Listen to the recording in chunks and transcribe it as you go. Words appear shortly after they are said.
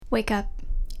Wake up.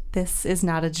 This is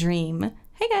not a dream.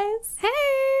 Hey guys.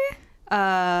 Hey.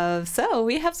 So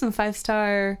we have some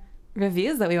 5-star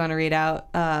reviews that we want to read out.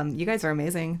 You guys are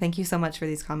amazing. Thank you so much for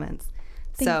these comments.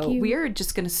 Thank you. We are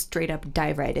just going to straight up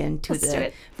dive right into Let's do the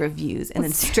it. reviews and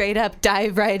then straight up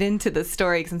dive right into the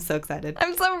story because I'm so excited.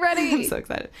 I'm so ready. I'm so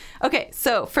excited. Okay,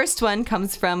 so first one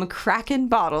comes from Kraken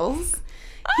Bottles.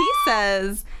 He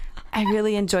says, I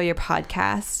really enjoy your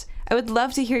podcast. I would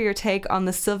love to hear your take on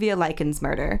the Sylvia Likens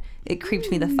murder. It creeped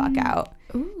me the fuck out.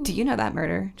 Ooh. Do you know that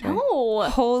murder, Joy? No.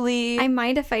 Holy I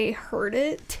might if I heard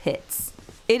it. tits.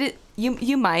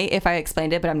 You might if I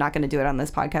explained it, but I'm not going to do it on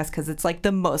this podcast because it's like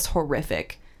the most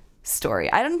horrific story.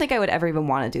 I don't think I would ever even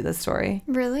want to do this story.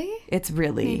 Really? It's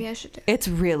really... Maybe I should do it. It's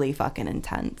really fucking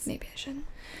intense. Maybe I should.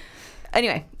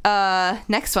 Anyway,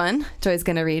 next one Joy's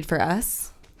going to read for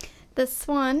us. This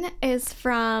one is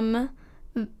from...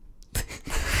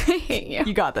 I hate you.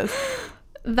 You got this.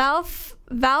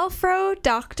 Valfro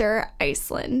Doctor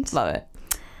Iceland. Love it.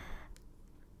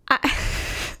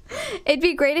 It'd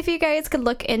be great if you guys could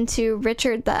look into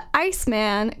Richard the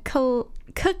Iceman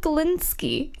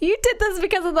Kuklinski. You did this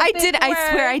because of the I big did. I words.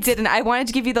 swear I didn't. I wanted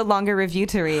to give you the longer review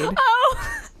to read.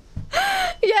 Oh.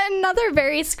 Yet another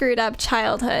very screwed up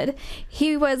childhood.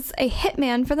 He was a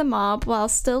hitman for the mob while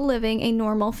still living a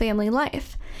normal family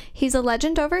life. He's a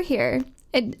legend over here.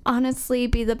 It'd honestly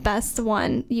be the best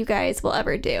one you guys will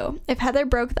ever do. If Heather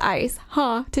broke the ice,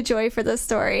 to Joy for this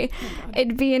story,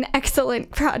 it'd be an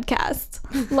excellent podcast.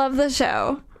 Love the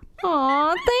show.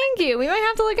 Aw, thank you. We might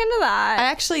have to look into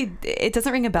that. It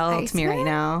doesn't ring a bell to me Iceman? right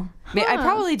now. I mean, I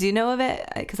probably do know of it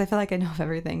because I feel like I know of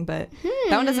everything, but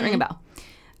that one doesn't ring a bell.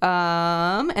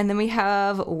 And then we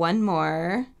have one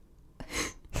more.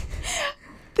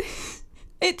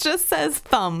 It just says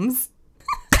thumbs.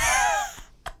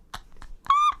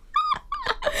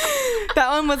 That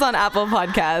one was on Apple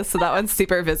Podcasts, so that one's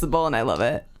super visible and I love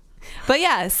it. But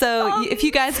yeah, so if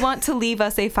you guys want to leave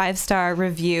us a 5-star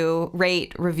review,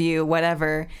 review,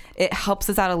 whatever, it helps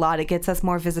us out a lot. It gets us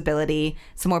more visibility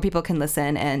so more people can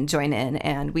listen and join in,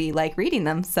 and we like reading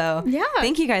them. So Yeah.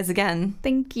 Thank you guys again.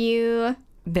 Thank you.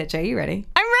 Bitch, are you ready?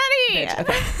 I'm ready.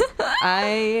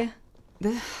 Bitch,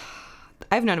 okay.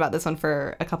 I've known about this one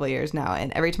for a couple of years now,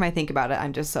 and every time I think about it,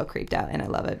 I'm just so creeped out, and I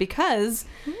love it because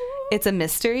it's a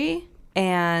mystery,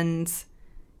 and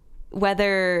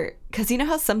because you know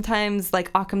how sometimes, like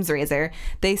Occam's razor,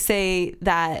 they say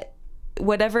that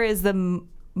whatever is the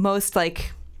most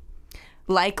like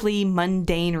likely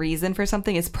mundane reason for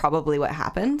something is probably what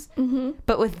happened. Mm-hmm.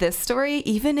 But with this story,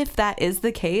 even if that is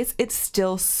the case, it's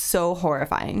still so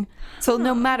horrifying. So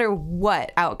no matter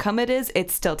what outcome it is,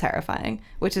 it's still terrifying,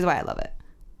 which is why I love it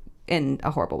in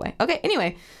a horrible way. Okay,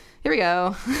 anyway, here we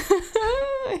go.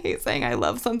 I hate saying I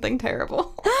love something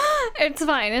terrible. It's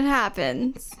fine. It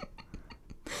happens.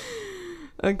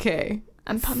 Okay.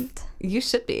 I'm pumped. You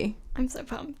should be. I'm so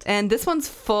pumped. And this one's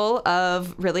full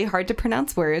of really hard to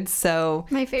pronounce words. So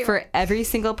My favorite. For every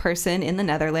single person in the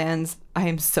Netherlands, I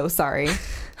am so sorry.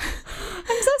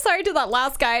 I'm so sorry to that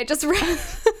last guy I just read.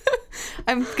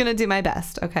 I'm going to do my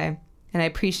best. Okay. And I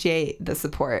appreciate the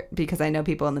support because I know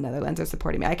people in the Netherlands are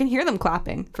supporting me. I can hear them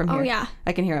clapping from here. Oh, yeah.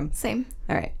 I can hear them. Same.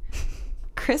 All right.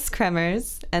 Chris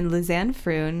Kremers and Lizanne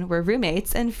Froon were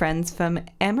roommates and friends from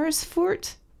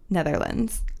Amersfoort,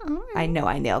 Netherlands. Oh. I know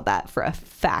I nailed that for a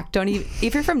fact.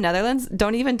 If you're from Netherlands,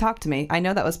 don't even talk to me. I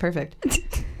know that was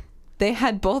perfect. They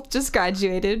had both just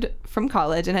graduated from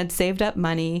college and had saved up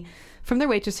money from their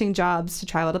waitressing jobs to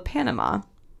travel to Panama.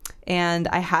 And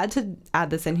I had to add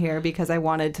this in here because I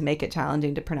wanted to make it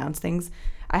challenging to pronounce things.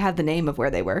 I have the name of where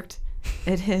they worked.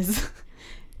 It is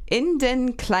In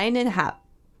den Kleinen Hap.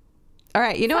 All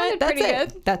right, you know what? That's pretty it.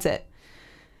 good. That's it.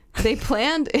 They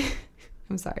planned...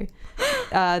 I'm sorry.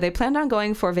 They planned on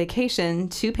going for vacation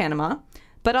to Panama,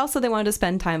 but also they wanted to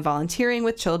spend time volunteering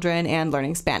with children and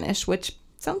learning Spanish, which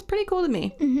sounds pretty cool to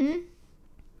me. Mm-hmm.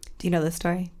 Do you know this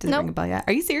story? Does it ring a bell yet?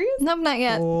 Are you serious? Nope, not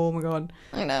yet. Oh my God.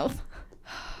 I know.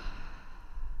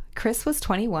 Chris was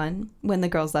 21 when the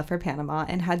girls left for Panama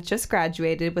and had just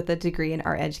graduated with a degree in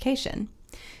art education.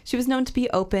 She was known to be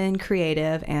open,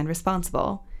 creative, and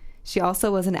responsible. She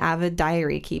also was an avid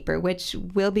diary keeper, which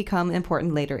will become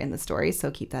important later in the story, so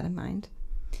keep that in mind.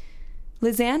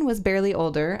 Lizanne was barely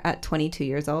older at 22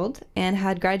 years old and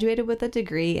had graduated with a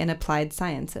degree in applied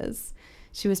sciences.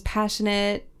 She was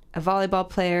passionate, a volleyball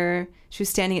player. She was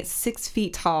standing at 6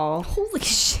 feet tall. Holy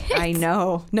shit. I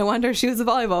know. No wonder she was a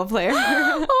volleyball player.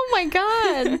 Oh my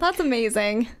God. That's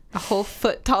amazing. A whole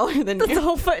foot taller than That's you. a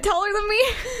whole foot taller than me.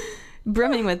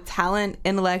 Brimming with talent,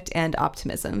 intellect, and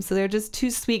optimism. So they're just two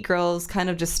sweet girls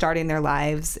kind of just starting their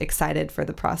lives, excited for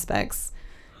the prospects.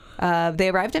 They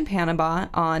arrived in Panama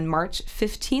on March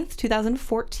 15th,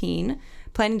 2014,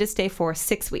 planning to stay for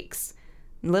 6 weeks.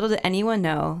 Little did anyone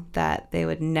know that they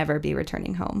would never be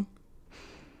returning home.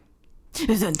 I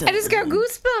just got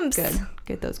goosebumps. Good.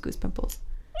 Get those goose pimples.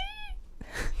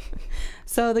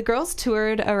 So the girls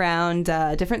toured around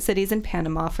different cities in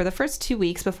Panama for the first 2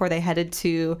 weeks before they headed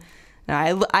to...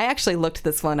 I actually looked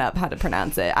this one up, how to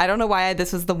pronounce it. I don't know why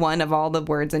this was the one of all the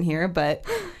words in here, but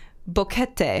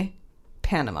Boquete,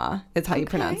 Panama is how you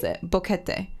pronounce it.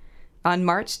 Boquete. On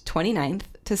March 29th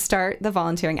to start the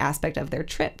volunteering aspect of their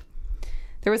trip.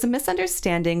 There was a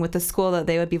misunderstanding with the school that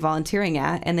they would be volunteering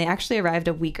at, and they actually arrived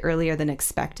a week earlier than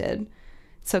expected.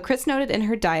 So Chris noted in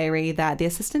her diary that the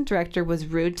assistant director was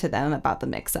rude to them about the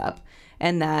mix-up,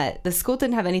 and that the school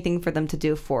didn't have anything for them to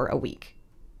do for a week.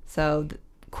 So,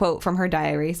 quote from her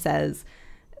diary says,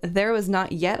 "There was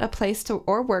not yet a place to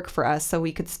or work for us, so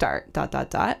we could start, ...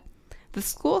 The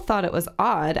school thought it was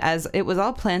odd, as it was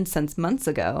all planned since months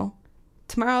ago.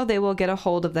 Tomorrow they will get a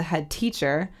hold of the head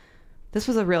teacher. This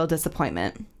was a real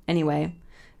disappointment. Anyway,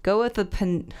 go with the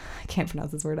I can't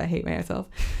pronounce this word. I hate myself.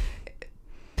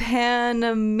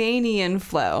 Panamanian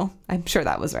flow." I'm sure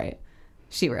that was right.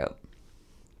 She wrote.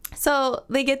 So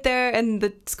they get there and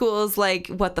the school's like,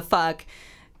 what the fuck?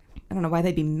 I don't know why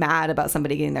they'd be mad about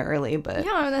somebody getting there early, but...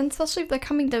 Yeah, and then especially if they're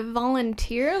coming to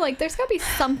volunteer. Like, there's got to be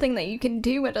something that you can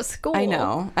do at a school. I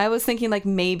know. I was thinking, like,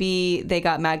 maybe they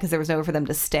got mad because there was nowhere for them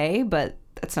to stay, but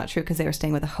that's not true because they were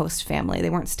staying with a host family. They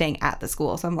weren't staying at the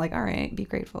school. So I'm like, all right, be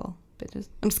grateful, bitches.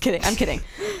 I'm just kidding. I'm kidding.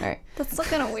 All right. That's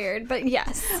kind of weird, but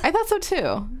yes. I thought so,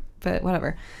 too, but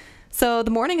whatever. So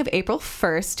the morning of April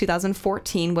 1st,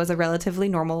 2014 was a relatively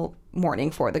normal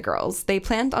morning for the girls. They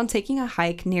planned on taking a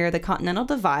hike near the Continental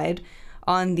Divide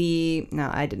on the... No,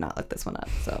 I did not look this one up,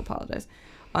 so I apologize.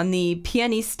 On the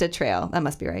Pianista Trail. That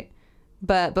must be right.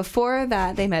 But before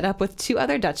that, they met up with 2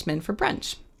 other Dutchmen for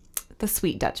brunch. The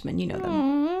sweet Dutchmen, you know them.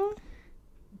 Aww.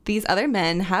 These other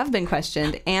men have been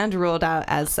questioned and ruled out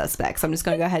as suspects. So I'm just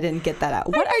going to go ahead and get that out.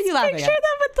 What are you laughing at? Picture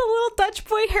them with the little Dutch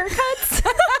boy haircuts.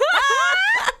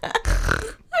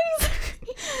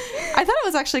 I thought it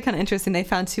was actually kind of interesting. They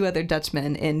found 2 other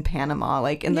Dutchmen in Panama,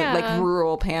 like in the like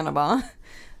rural Panama.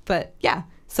 But yeah,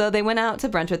 so they went out to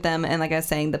brunch with them. And like I was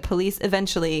saying, the police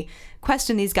eventually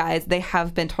questioned these guys. They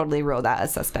have been totally ruled out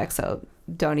as suspects. So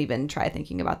don't even try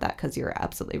thinking about that because you're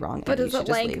absolutely wrong. But is it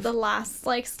like the last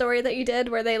like story that you did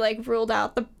where they like ruled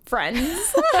out the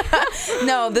friends?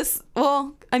 No,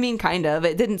 well, I mean, kind of.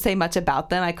 It didn't say much about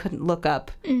them. I couldn't look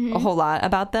up a whole lot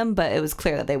about them, but it was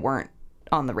clear that they weren't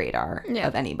on the radar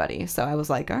of anybody. So I was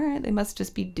like, all right, they must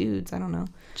just be dudes. I don't know.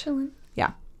 Chilling.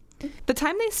 Yeah. The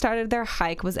time they started their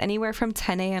hike was anywhere from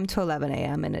 10 a.m. to 11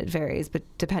 a.m. and it varies, but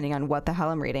depending on what the hell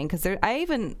I'm reading. Because I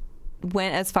even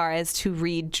went as far as to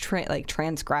read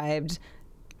transcribed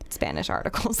Spanish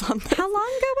articles on this. How long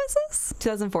ago was this?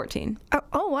 2014.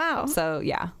 Oh wow. So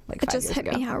yeah, like 5 it just years hit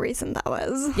ago. me how recent that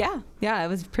was. Yeah, it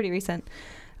was pretty recent.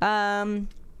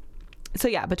 So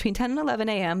yeah, between 10 and 11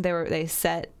 a.m. they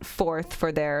set forth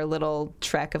for their little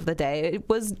trek of the day.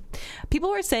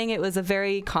 People were saying it was a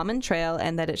very common trail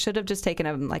and that it should have just taken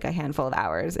them like a handful of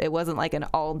hours. It wasn't like an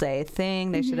all day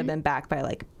thing. They should have been back by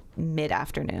like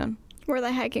mid-afternoon. Were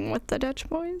they hiking with the Dutch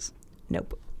boys?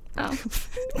 Nope. Oh.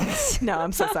 No,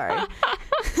 I'm so sorry.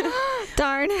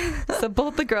 Darn. So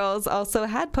both the girls also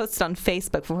had posted on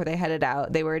Facebook before they headed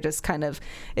out. They were just kind of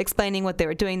explaining what they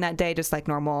were doing that day, just like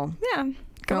normal young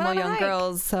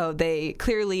girls. So they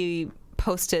clearly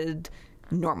posted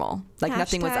normal, like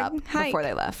nothing was up before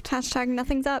they left. Hashtag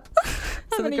nothing's up.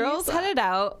 So the girls headed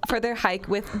out for their hike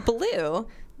with Blue,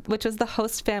 which was the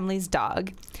host family's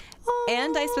dog. Aww.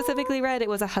 And I specifically read it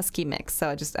was a husky mix,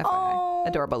 so just FYI,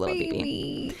 adorable little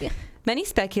baby. Many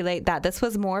speculate that this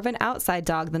was more of an outside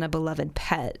dog than a beloved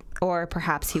pet, or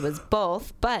perhaps he was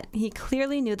both, but he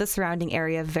clearly knew the surrounding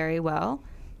area very well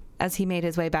as he made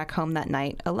his way back home that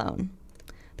night alone.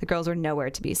 The girls were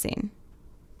nowhere to be seen.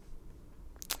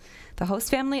 The host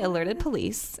family alerted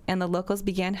police, and the locals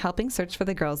began helping search for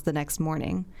the girls the next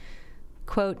morning.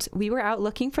 Quote, "We were out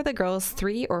looking for the girls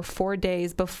 3 or 4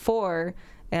 days before,"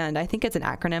 and I think it's an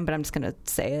acronym, but I'm just going to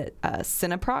say it,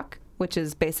 CINAPROC, which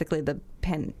is basically the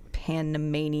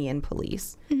Panamanian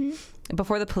police,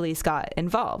 before the police got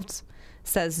involved,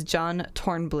 says John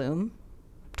Tornblom,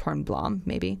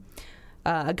 maybe.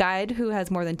 A guide who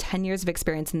has more than 10 years of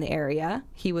experience in the area.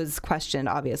 He was questioned,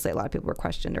 obviously a lot of people were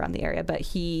questioned around the area, but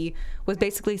he was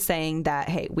basically saying that,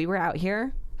 hey, we were out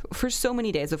here for so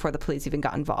many days before the police even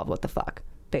got involved. What the fuck,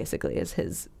 basically, is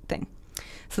his thing.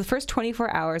 So the first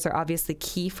 24 hours are obviously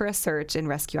key for a search and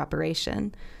rescue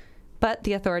operation. But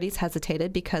the authorities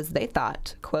hesitated because they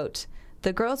thought, quote,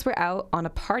 The girls were out on a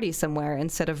party somewhere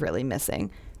instead of really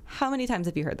missing. How many times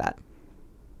have you heard that?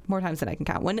 More times than I can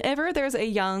count. Whenever there's a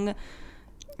young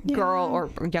girl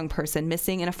or young person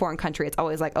missing in a foreign country, it's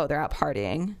always like, oh, they're out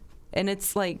partying. And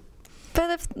it's like, but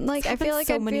if like I feel like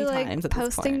so I'd many be like times at this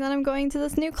posting point. that I'm going to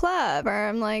this new club, or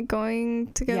I'm like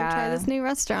going to go try this new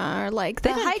restaurant, or like the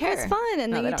They don't hike was care. fun,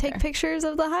 and No, then they you don't take care. pictures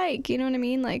of the hike. You know what I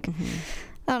mean? Like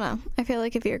I don't know. I feel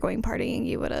like if you're going partying,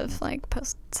 you would have like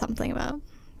posted something about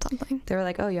something. they were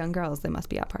like, oh, young girls, they must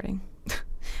be out partying.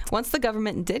 Once the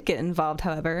government did get involved,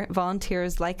 however,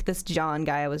 volunteers like this John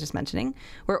guy I was just mentioning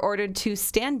were ordered to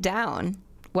stand down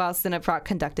while Sinophrop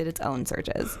conducted its own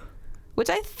searches, which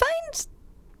I find,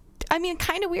 I mean,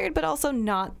 kind of weird, but also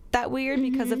not that weird,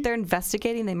 because if they're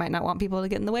investigating, they might not want people to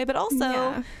get in the way. But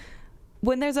also,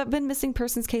 when there's been missing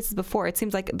persons cases before, it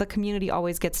seems like the community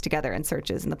always gets together and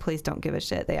searches, and the police don't give a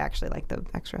shit. They actually like the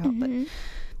extra help. But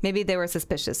maybe they were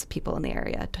suspicious of people in the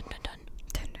area. Dun, dun, dun.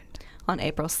 On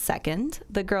April 2nd,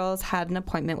 the girls had an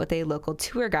appointment with a local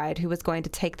tour guide who was going to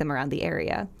take them around the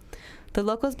area. The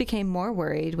locals became more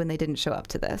worried when they didn't show up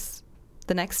to this.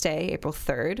 The next day, April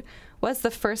 3rd, was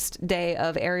the first day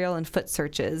of aerial and foot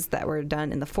searches that were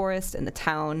done in the forest and the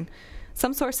town.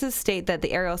 Some sources state that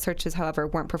the aerial searches, however,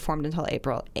 weren't performed until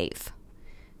April 8th.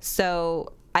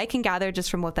 So I can gather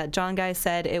just from what that John guy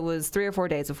said, it was 3 or 4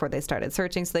 days before they started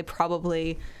searching. So they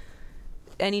probably,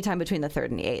 anytime between the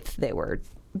 3rd and the 8th, they were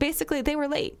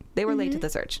late. They were late to the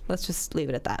search. Let's just leave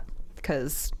it at that.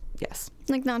 Because, yes.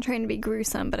 Like, not trying to be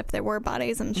gruesome, but if there were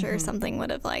bodies, I'm sure something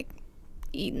would have like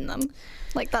eaten them.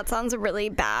 Like, that sounds really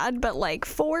bad, but like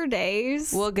 4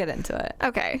 days. We'll get into it.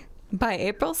 Okay. By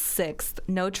April 6th,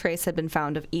 no trace had been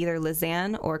found of either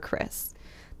Lizanne or Chris.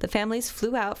 The families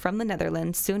flew out from the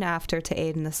Netherlands soon after to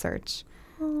aid in the search.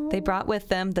 They brought with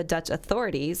them the Dutch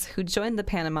authorities, who joined the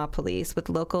Panama police with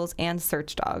locals and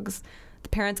search dogs. The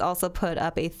parents also put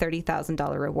up a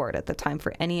 $30,000 reward at the time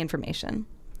for any information.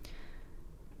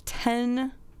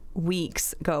 10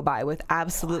 weeks go by with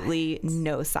absolutely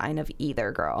no sign of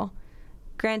either girl.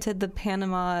 Granted, the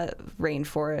Panama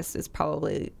rainforest is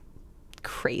probably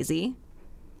crazy,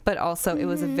 but also it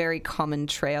was a very common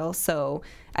trail, so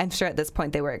I'm sure at this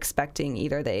point they were expecting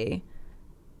either they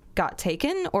got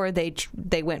taken or they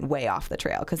went way off the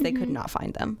trail, because they could not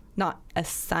find them. Not a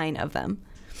sign of them.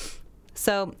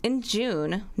 So in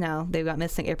June, now they got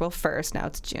missing April 1st, now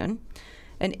it's June,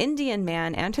 an Indian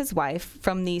man and his wife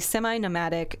from the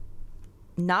semi-nomadic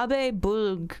Nabe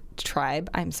Bulg tribe,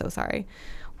 I'm so sorry,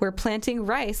 were planting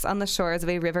rice on the shores of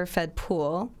a river-fed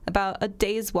pool about a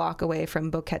day's walk away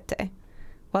from Boquete.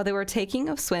 While they were taking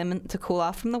a swim to cool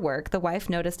off from the work, the wife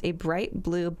noticed a bright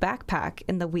blue backpack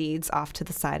in the weeds off to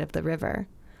the side of the river.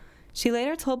 She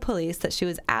later told police that she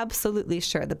was absolutely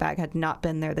sure the bag had not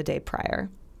been there the day prior.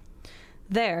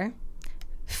 There,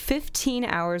 15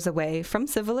 hours away from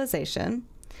civilization,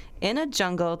 in a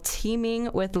jungle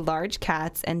teeming with large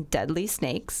cats and deadly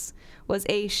snakes, was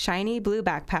a shiny blue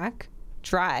backpack,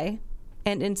 dry,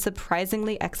 and in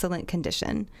surprisingly excellent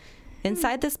condition.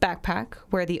 Inside this backpack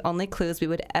were the only clues we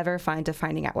would ever find to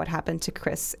finding out what happened to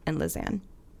Chris and Lizanne.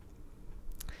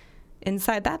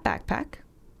 Inside that backpack,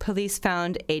 police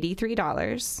found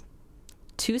 $83,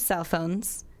 2 cell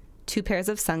phones, 2 pairs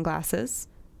of sunglasses,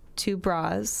 2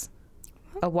 bras,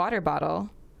 a water bottle,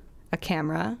 a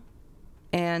camera,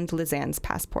 and Lizanne's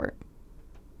passport.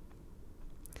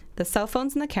 The cell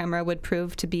phones and the camera would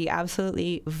prove to be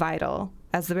absolutely vital,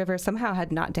 as the river somehow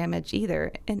had not damaged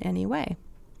either in any way.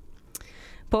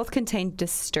 Both contained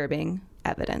disturbing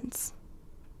evidence.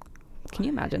 Can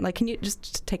you imagine? Like, can you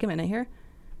just take a minute here?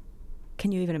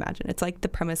 Can you even imagine? It's like the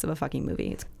premise of a fucking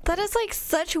movie. That is like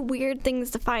such weird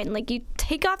things to find. Like, you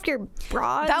take off your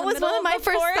bra. That was one of my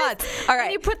first thoughts. All right.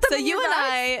 And you put them so in you your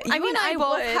and bags. I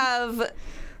both have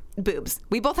boobs.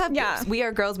 We both have boobs. We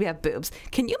are girls. We have boobs.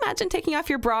 Can you imagine taking off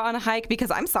your bra on a hike?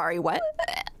 Because I'm sorry, what?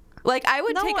 Like, I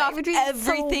would take off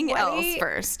everything else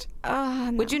first.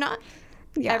 No. Would you not?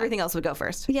 Yeah. Everything else would go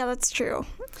first. Yeah, that's true.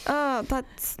 That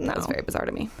was very bizarre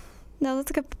to me. No,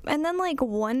 that's good. And then like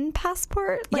one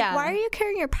passport. Like, Yeah. why are you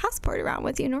carrying your passport around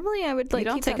with you? Normally, I would like. You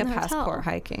don't keep take that a in the hotel. passport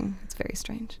hiking. It's very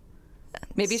strange.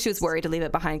 Maybe she was worried to leave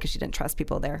it behind because she didn't trust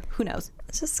people there. Who knows?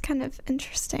 It's just kind of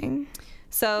interesting.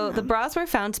 So the bras were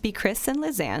found to be Chris and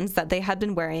Lizanne's that they had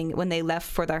been wearing when they left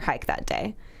for their hike that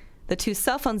day. The 2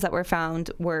 cell phones that were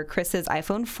found were Chris's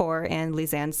iPhone 4 and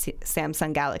Lizanne's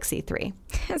Samsung Galaxy 3.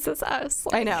 This is us.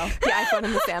 I know. The iPhone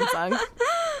and the Samsung.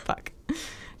 Fuck.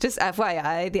 Just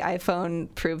FYI, the iPhone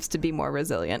proves to be more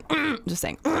resilient. Just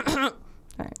saying. All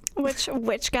right.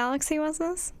 Which Galaxy was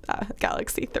this?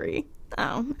 Galaxy 3.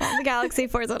 Oh, well, the Galaxy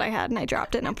 4 is what I had, and I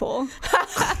dropped it in a pool.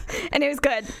 And it was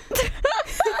good.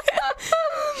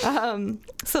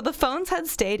 So the phones had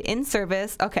stayed in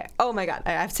service. Okay. Oh my God.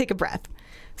 I have to take a breath.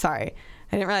 Sorry.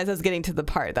 I didn't realize I was getting to the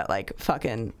part that like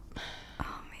fucking.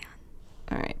 Oh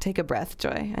man. All right. Take a breath,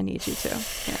 Joy. I need you to.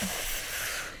 Yeah.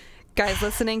 Guys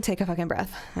listening, take a fucking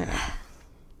breath. All right.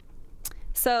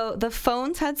 So the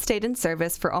phones had stayed in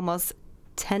service for almost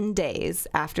 10 days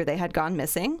after they had gone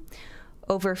missing.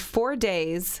 Over 4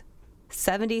 days,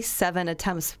 77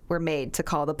 attempts were made to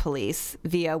call the police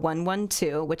via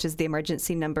 112, which is the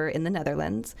emergency number in the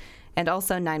Netherlands, and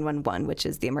also 911, which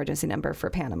is the emergency number for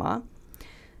Panama.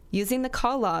 Using the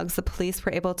call logs, the police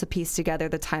were able to piece together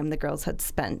the time the girls had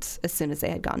spent as soon as they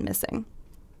had gone missing.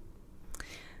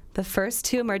 The first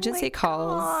 2 emergency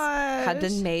calls had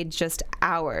been made just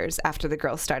hours after the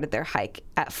girls started their hike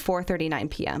at 4:39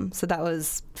 p.m. So that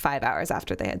was 5 hours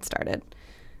after they had started.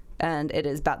 And it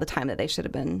is about the time that they should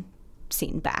have been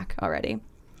seen back already.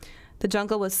 The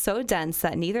jungle was so dense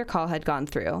that neither call had gone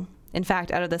through. In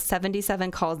fact, out of the 77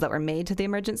 calls that were made to the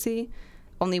emergency,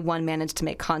 only 1 managed to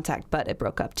make contact, but it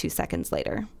broke up 2 seconds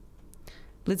later.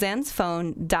 Lizanne's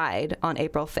phone died on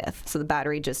April 5th, so the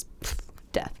battery just,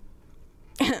 death.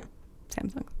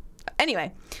 Samsung.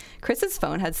 Anyway, Chris's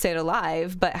phone had stayed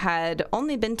alive, but had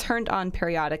only been turned on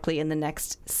periodically in the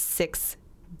next 6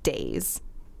 days,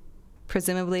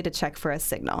 presumably to check for a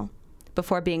signal,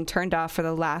 before being turned off for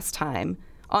the last time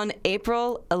on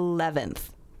April 11th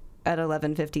at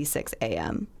 11:56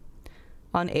 a.m.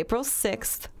 On April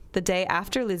 6th, the day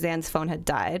after Lizanne's phone had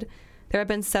died, there had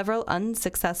been several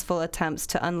unsuccessful attempts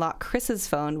to unlock Chris's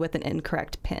phone with an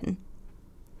incorrect PIN.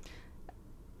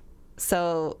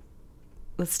 So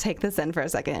let's take this in for a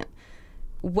second.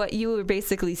 What you were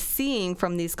basically seeing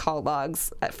from these call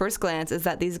logs at first glance is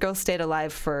that these girls stayed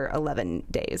alive for 11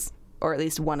 days, or at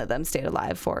least one of them stayed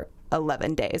alive for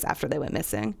 11 days after they went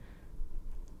missing.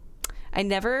 I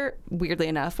never, weirdly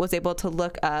enough, was able to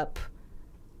look up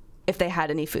if they had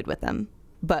any food with them.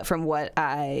 But from what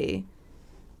I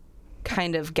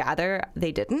kind of gather,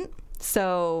 they didn't.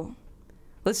 So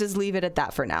let's just leave it at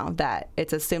that for now, that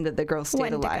it's assumed that the girl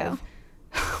stayed alive.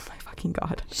 Oh my fucking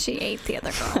God. She ate the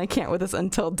other girl. I can't with this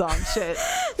until dawn shit.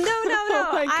 No.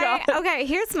 Oh my God. Okay,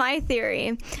 here's my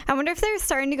theory. I wonder if they're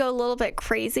starting to go a little bit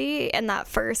crazy, and that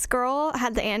first girl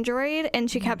had the Android,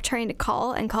 and she kept trying to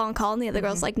call, and the other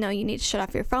girl's like, no, you need to shut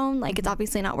off your phone. Like, it's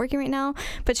obviously not working right now.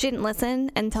 But she didn't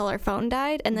listen until her phone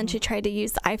died, and then she tried to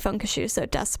use the iPhone because she was so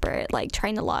desperate, like,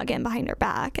 trying to log in behind her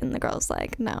back, and the girl's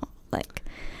like, no, like,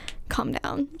 calm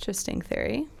down. Interesting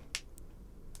theory.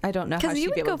 I don't know how she'd you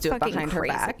would be able go to do it fucking behind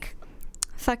crazy. her back.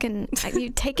 Fucking, you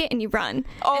take it and you run.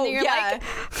 Oh, and then you're yeah. like,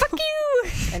 fuck you.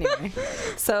 Anyway,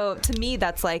 so to me,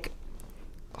 that's like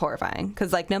horrifying.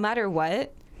 Because, like, no matter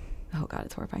what. Oh, God,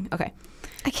 it's horrifying. Okay.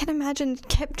 I can't imagine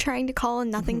kept trying to call and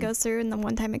nothing goes through, and then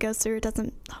one time it goes through, it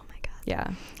doesn't. Oh, my God.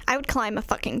 Yeah. I would climb a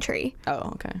fucking tree.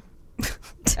 Oh, okay.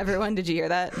 Everyone, did you hear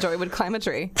that? Joy would climb a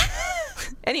tree.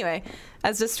 Anyway,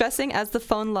 as distressing as the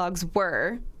phone logs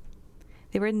were,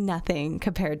 they were nothing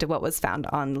compared to what was found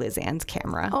on Lizanne's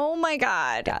camera. Oh my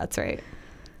God. Yeah, that's right.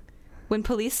 When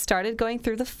police started going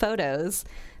through the photos,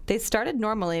 they started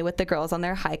normally with the girls on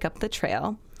their hike up the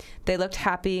trail. They looked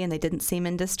happy and they didn't seem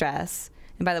in distress.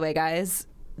 And by the way, guys,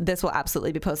 this will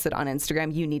absolutely be posted on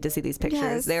Instagram. You need to see these pictures.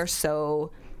 Yes. They're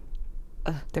so,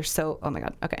 oh my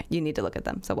God. Okay, you need to look at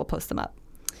them. So we'll post them up.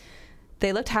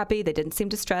 They looked happy. They didn't seem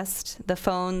distressed. The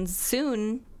photos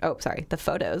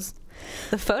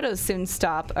soon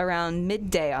stop around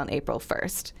midday on April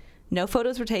 1st. No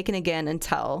photos were taken again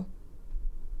until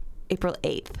April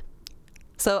 8th.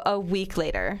 So a week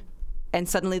later, and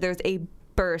suddenly there's a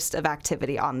burst of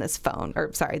activity on this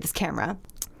this camera.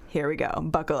 Here we go.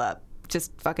 Buckle up.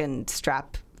 Just fucking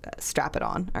strap it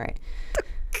on. All right.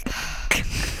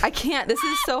 I can't. This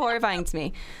is so horrifying to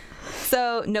me.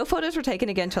 So no photos were taken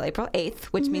again until April 8th,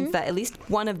 which means that at least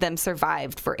one of them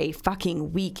survived for a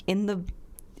fucking week in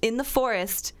the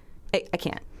forest. I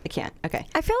can't. Okay.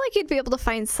 I feel like you'd be able to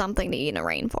find something to eat in a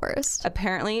rainforest.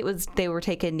 Apparently they were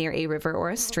taken near a river or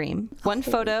a stream. One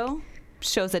photo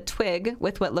shows a twig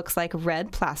with what looks like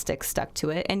red plastic stuck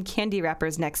to it and candy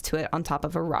wrappers next to it on top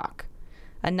of a rock.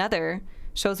 Another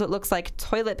shows what looks like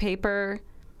toilet paper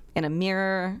and a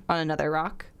mirror on another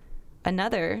rock.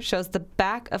 Another shows the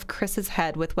back of Chris's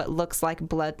head with what looks like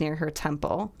blood near her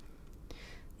temple.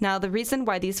 Now, the reason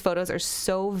why these photos are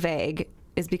so vague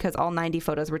is because all 90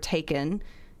 photos were taken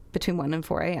between 1 and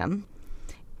 4 a.m.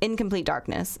 in complete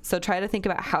darkness. So try to think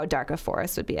about how dark a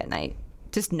forest would be at night.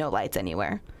 Just no lights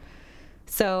anywhere.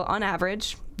 So on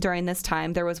average, during this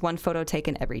time, there was one photo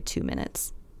taken every 2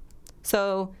 minutes.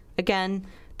 So again,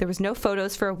 there was no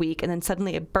photos for a week, and then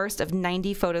suddenly a burst of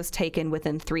 90 photos taken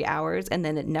within 3 hours, and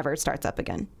then it never starts up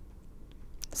again.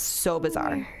 So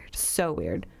bizarre. So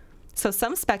weird. So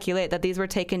some speculate that these were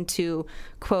taken to,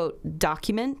 quote,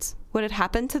 document what had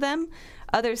happened to them.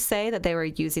 Others say that they were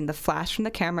using the flash from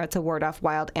the camera to ward off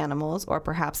wild animals, or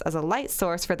perhaps as a light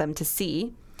source for them to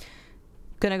see.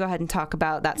 Gonna go ahead and talk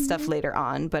about that stuff later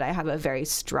on, but I have a very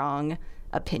strong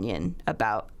opinion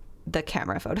about the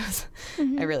camera photos.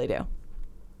 I really do.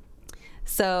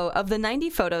 So of the 90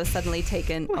 photos suddenly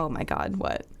taken, oh my God,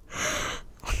 what?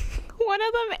 One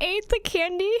of them ate the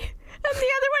candy, and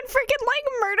the other one freaking like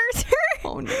murders her.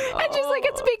 Oh no. And she's like,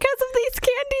 it's because of these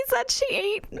candies that she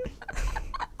ate.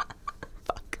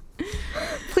 Fuck.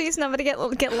 Please, nobody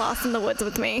get lost in the woods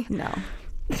with me. No.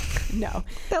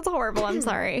 That's horrible. I'm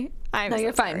sorry. No,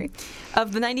 you're fine.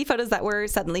 Of the 90 photos that were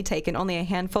suddenly taken, only a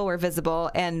handful were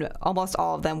visible, and almost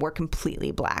all of them were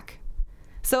completely black.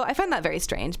 So I find that very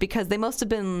strange, because they must have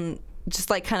been just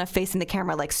like kind of facing the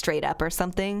camera like straight up or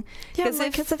something. Yeah,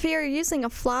 because if you're using a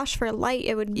flash for light,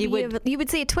 you would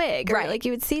see a twig, right? Like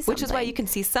you would see something. Which is why you can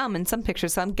see some in some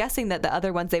pictures. So I'm guessing that the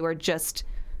other ones, they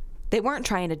weren't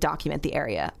trying to document the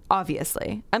area.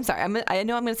 Obviously, I'm sorry. I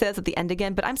know I'm going to say this at the end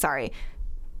again, but I'm sorry,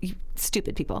 you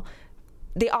stupid people.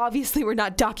 They obviously were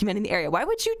not documenting the area. Why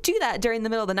would you do that during the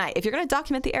middle of the night? If you're going to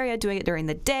document the area, doing it during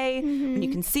the day, when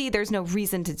you can see, there's no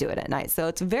reason to do it at night. So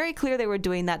it's very clear they were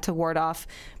doing that to ward off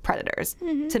predators.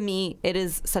 To me, it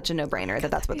is such a no-brainer that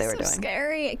that's what they were doing.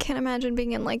 Scary. I can't imagine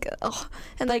being in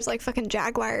and there's like fucking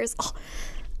jaguars.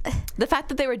 The fact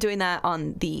that they were doing that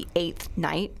on the 8th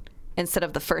night instead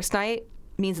of the first night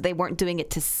means that they weren't doing it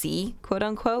to see, quote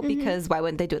unquote, because why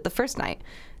wouldn't they do it the first night?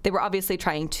 They were obviously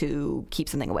trying to keep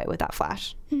something away with that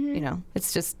flash. You know,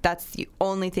 it's just, that's the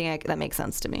only thing that makes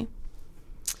sense to me.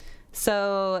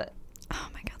 So, oh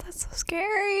my God, that's so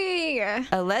scary.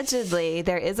 Allegedly,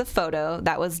 there is a photo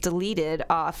that was deleted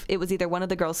off. It was either one of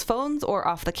the girls' phones or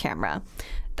off the camera.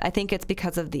 I think it's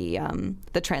because of the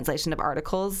translation of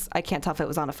articles. I can't tell if it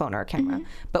was on a phone or a camera.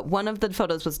 But one of the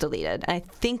photos was deleted. And I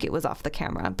think it was off the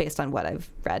camera based on what I've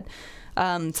read.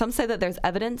 Some say that there's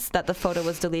evidence that the photo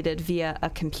was deleted via a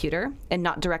computer and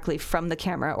not directly from the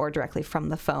camera or directly from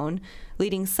the phone,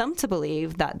 leading some to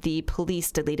believe that the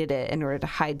police deleted it in order to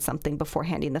hide something before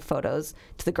handing the photos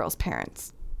to the girl's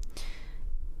parents.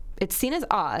 It's seen as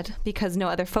odd because no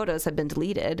other photos had been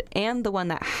deleted, and the one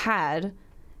that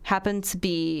happened to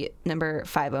be number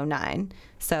 509.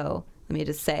 So let me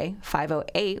just say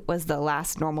 508 was the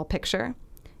last normal picture,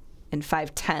 and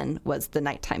 510 was the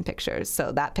nighttime pictures.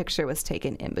 So that picture was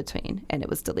taken in between, and it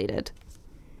was deleted.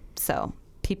 So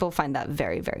people find that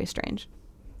very, very strange.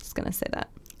 Just going to say that.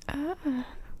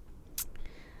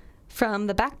 From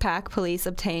the backpack, police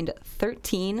obtained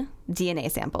 13 DNA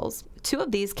samples. 2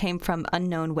 of these came from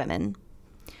unknown women.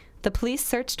 The police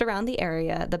searched around the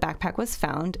area the backpack was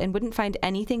found and wouldn't find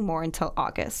anything more until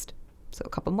August, so a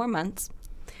couple more months.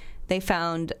 They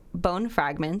found bone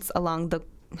fragments along the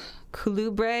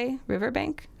Culebra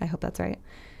riverbank. I hope that's right.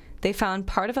 They found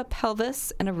part of a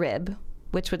pelvis and a rib,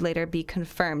 which would later be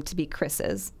confirmed to be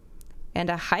Chris's, and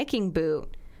a hiking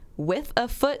boot with a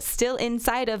foot still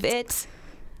inside of it,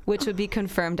 which would be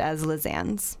confirmed as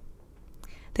Lizanne's.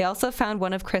 They also found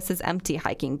one of Chris's empty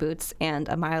hiking boots, and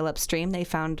a mile upstream they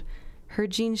found her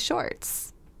jean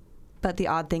shorts. But the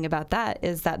odd thing about that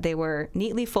is that they were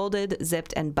neatly folded,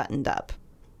 zipped, and buttoned up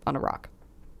on a rock.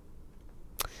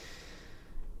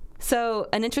 So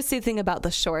an interesting thing about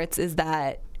the shorts is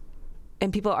that,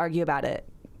 and people argue about it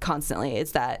constantly,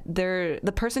 is that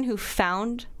the person who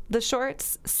found the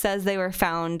shorts says they were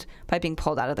found by being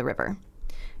pulled out of the river.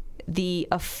 The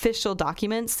official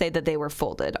documents say that they were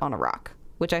folded on a rock,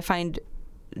 which I find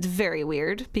very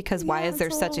weird, because why is there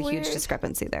such a huge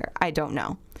discrepancy there? I don't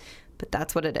know. But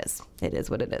that's what it is. It is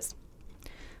what it is.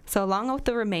 So along with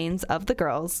the remains of the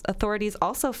girls, authorities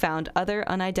also found other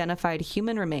unidentified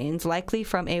human remains, likely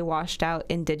from a washed out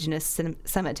indigenous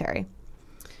cemetery,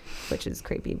 which is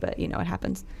creepy, but you know what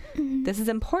happens. This is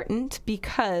important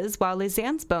because while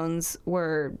Lizanne's bones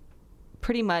were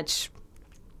pretty much...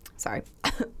 Sorry.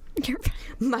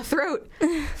 My throat.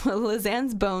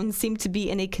 Lizanne's bones seemed to be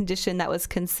in a condition that was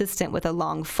consistent with a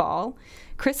long fall.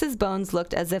 Chris's bones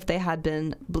looked as if they had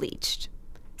been bleached.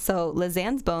 So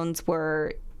Lizanne's bones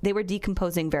were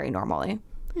decomposing very normally.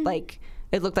 Like,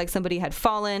 it looked like somebody had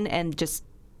fallen and just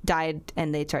died,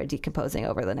 and they started decomposing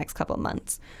over the next couple of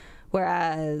months.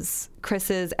 Whereas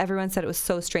Chris's, everyone said it was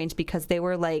so strange because they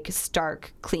were like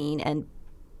stark, clean, and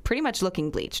pretty much looking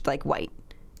bleached, like white.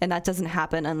 And that doesn't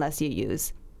happen unless you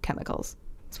use chemicals.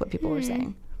 That's what people were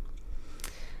saying.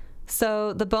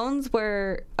 So the bones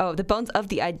of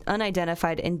the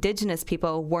unidentified indigenous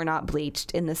people were not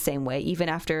bleached in the same way, even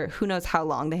after who knows how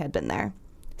long they had been there.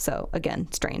 So again,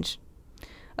 strange.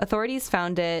 Authorities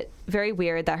found it very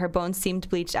weird that her bones seemed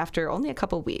bleached after only a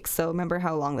couple weeks. So remember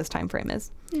how long this time frame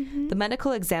is. Mm-hmm. The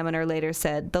medical examiner later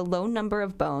said the low number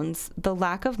of bones, the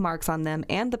lack of marks on them,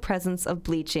 and the presence of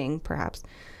bleaching, perhaps,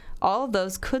 all of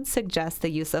those could suggest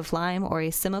the use of lime or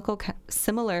a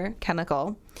similar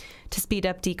chemical to speed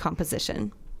up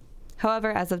decomposition.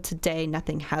 However, as of today,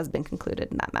 nothing has been concluded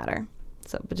in that matter.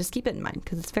 But just keep it in mind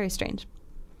because it's very strange.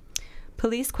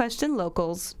 Police questioned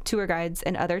locals, tour guides,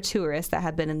 and other tourists that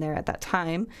had been in there at that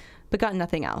time, but got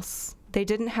nothing else. They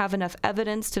didn't have enough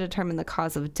evidence to determine the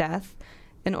cause of death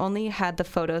and only had the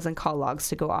photos and call logs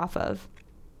to go off of.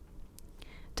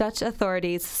 Dutch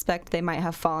authorities suspect they might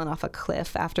have fallen off a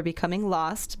cliff after becoming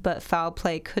lost, but foul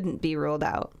play couldn't be ruled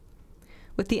out.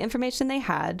 With the information they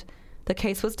had, the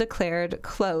case was declared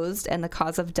closed and the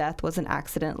cause of death was an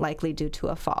accident likely due to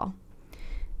a fall.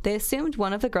 They assumed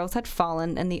one of the girls had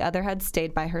fallen and the other had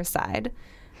stayed by her side.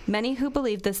 Many who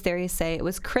believe this theory say it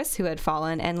was Chris who had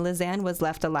fallen and Lizanne was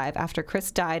left alive after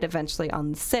Chris died eventually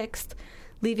on the 6th,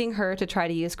 leaving her to try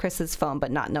to use Chris's phone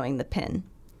but not knowing the PIN.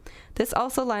 This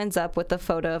also lines up with the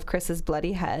photo of Chris's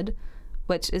bloody head,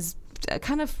 which is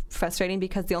kind of frustrating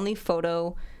because the only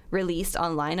photo released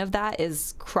online of that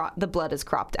is the blood is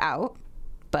cropped out,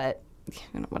 but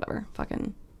whatever,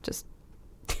 fucking just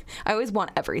I always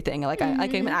want everything. Like I'm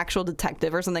an actual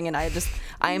detective or something, and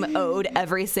I'm owed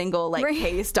every single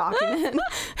case document.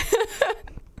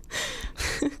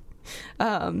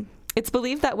 It's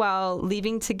believed that while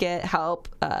leaving to get help,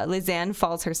 Lizanne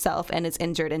falls herself and is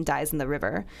injured and dies in the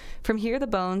river. From here, the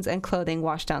bones and clothing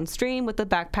wash downstream with the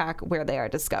backpack where they are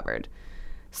discovered.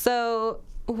 So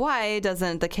why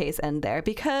doesn't the case end there?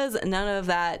 Because none of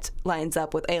that lines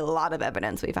up with a lot of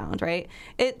evidence we found, right?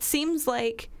 It seems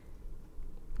like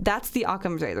that's the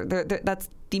Occam's razor. That's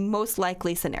the most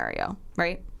likely scenario,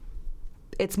 right?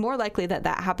 It's more likely that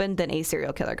happened than a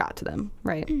serial killer got to them,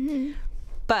 right? Mm-hmm.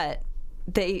 But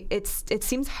it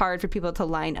seems hard for people to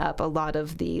line up a lot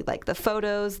of the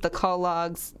photos, the call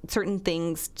logs, certain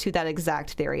things to that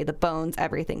exact theory, the bones,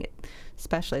 everything,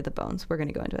 especially the bones. We're going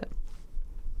to go into it.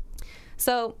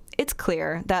 So it's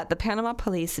clear that the Panama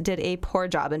police did a poor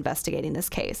job investigating this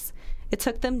case. It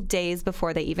took them days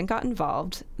before they even got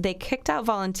involved. They kicked out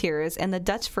volunteers, and the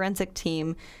Dutch forensic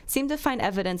team seemed to find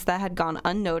evidence that had gone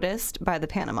unnoticed by the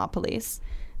Panama police.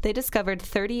 They discovered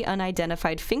 30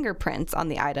 unidentified fingerprints on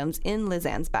the items in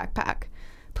Lizanne's backpack.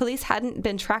 Police hadn't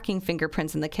been tracking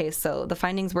fingerprints in the case, so the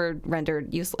findings were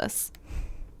rendered useless.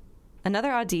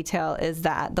 Another odd detail is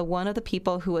that one of the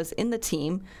people who was in the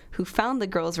team who found the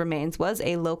girls' remains was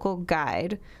a local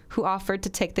guide who offered to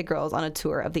take the girls on a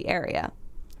tour of the area.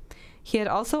 He had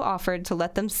also offered to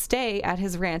let them stay at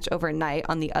his ranch overnight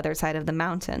on the other side of the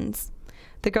mountains.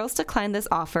 The girls declined this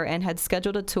offer and had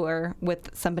scheduled a tour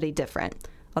with somebody different,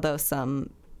 although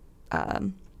some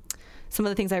of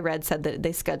the things I read said that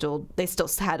they still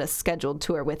had a scheduled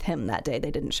tour with him that day.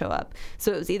 They didn't show up.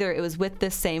 So it was with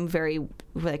this same very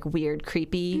weird,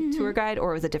 creepy tour guide, or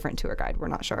it was a different tour guide. We're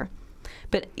not sure.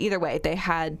 But either way, they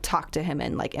had talked to him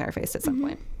and interfaced at some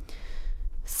point.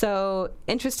 So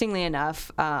interestingly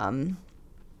enough, a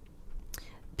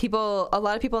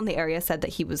lot of people in the area said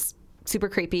that he was super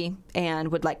creepy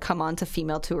and would come on to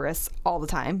female tourists all the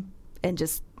time and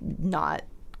just not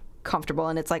comfortable,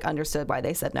 and it's understood why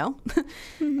they said no.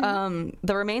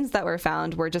 The remains that were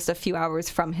found were just a few hours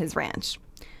from his ranch.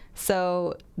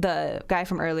 So the guy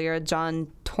from earlier, John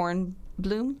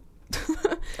Tornblum,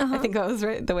 I think that was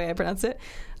right the way I pronounced it,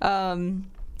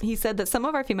 he said that some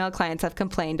of our female clients have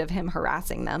complained of him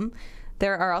harassing them.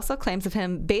 There are also claims of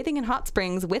him bathing in hot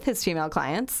springs with his female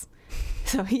clients.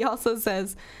 So he also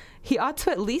says he ought to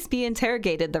at least be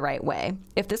interrogated the right way.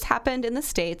 If this happened in the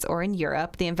States or in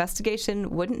Europe, the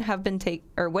investigation would have been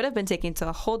taken to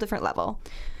a whole different level.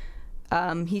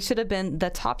 He should have been the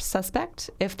top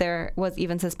suspect if there was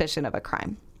even suspicion of a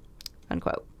crime,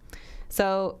 unquote.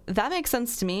 So that makes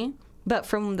sense to me, but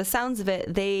from the sounds of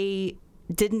it, they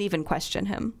didn't even question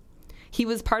him. He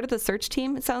was part of the search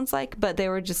team, it sounds like, but they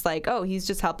were just oh, he's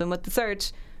just helping with the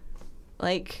search.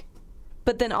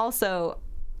 But then also,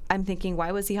 I'm thinking,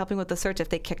 why was he helping with the search if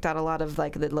they kicked out a lot of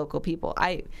the local people?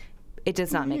 It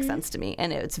does not make sense to me,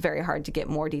 and it's very hard to get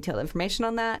more detailed information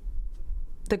on that.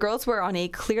 The girls were on a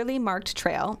clearly marked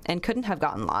trail and shouldn't have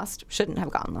gotten lost.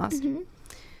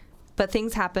 But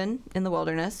things happen in the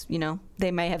wilderness,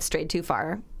 they may have strayed too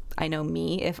far. I know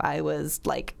me, if I was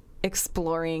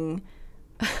exploring,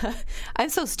 I'm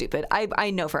so stupid.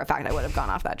 I know for a fact I would have gone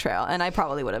off that trail, and I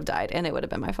probably would have died, and it would have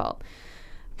been my fault.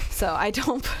 So I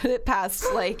don't put it past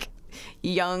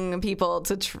young people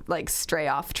to stray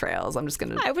off trails. I'm just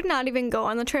gonna. I would not even go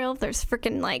on the trail if there's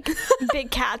freaking like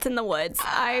big cats in the woods.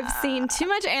 I've seen too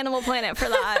much Animal Planet for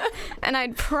that, and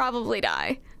I'd probably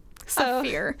die of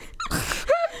fear.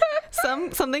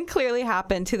 Something clearly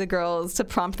happened to the girls to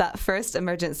prompt that first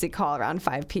emergency call around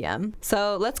 5 p.m.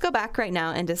 So let's go back right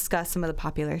now and discuss some of the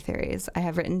popular theories. I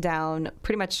have written down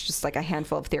pretty much just like a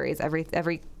handful of theories.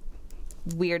 Every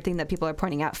weird thing that people are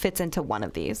pointing out fits into one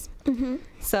of these. Mm-hmm.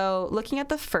 So looking at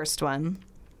the first one,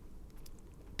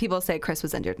 people say Chris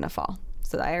was injured in a fall.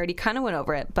 So I already kind of went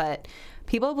over it, but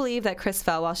people believe that Chris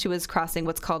fell while she was crossing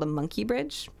what's called a monkey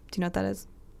bridge. Do you know what that is?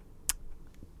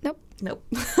 Nope.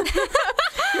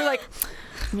 You're like,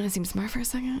 I'm going to seem smart for a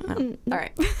second? No. All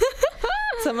right.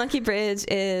 So monkey bridge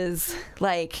is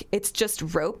like, it's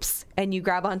just ropes, and you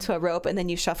grab onto a rope and then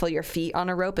you shuffle your feet on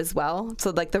a rope as well.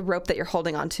 So like the rope that you're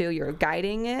holding onto, you're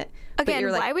guiding it. Again,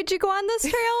 why would you go on this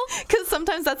trail? Because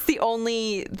sometimes that's the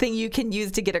only thing you can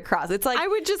use to get across. It's like I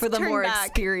would just for the turn more back.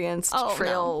 experienced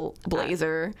trail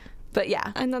blazer. But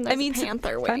yeah. And then there's a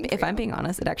panther waiting if I'm being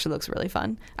honest, it actually looks really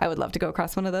fun. I would love to go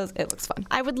across one of those. It looks fun.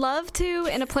 I would love to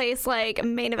in a place like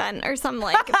Main Event or some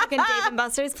like fucking Dave and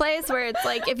Buster's place where it's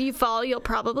like if you fall, you'll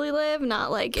probably live,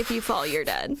 not like if you fall, you're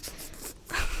dead.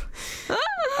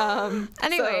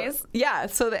 Anyways.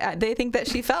 So they think that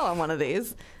she fell on one of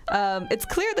these. It's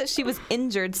clear that she was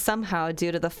injured somehow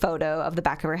due to the photo of the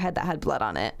back of her head that had blood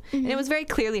on it. Mm-hmm. And it was very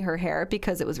clearly her hair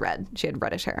because it was red. She had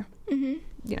reddish hair. Mm-hmm.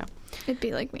 You know. It'd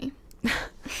be like me.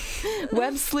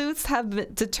 Web sleuths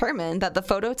have determined that the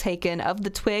photo taken of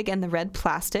the twig and the red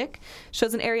plastic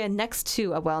shows an area next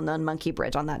to a well-known monkey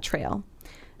bridge on that trail.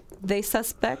 They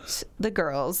suspect the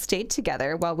girls stayed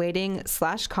together while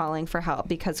waiting/calling for help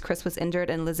because Chris was injured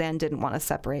and Lisanne didn't want to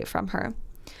separate from her.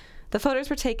 The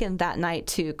photos were taken that night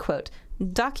to, quote,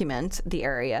 document the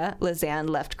area Lisanne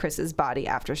left Chris's body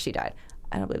after she died.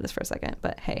 I don't believe this for a second,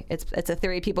 but hey, it's a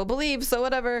theory people believe, so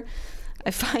whatever. I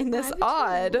find this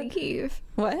odd. Why would you leave?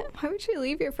 What? Why would you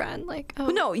leave your friend? Like, oh.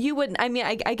 No, you wouldn't. I mean,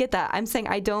 I get that. I'm saying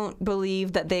I don't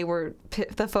believe that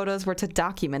the photos were to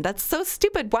document. That's so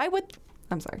stupid. Why would...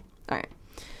 I'm sorry. All right.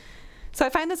 So I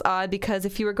find this odd because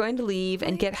if you were going to leave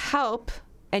and get help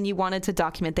and you wanted to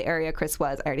document the area Chris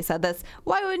was, I already said this,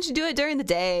 why wouldn't you do it during the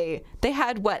day? They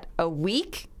had, what, a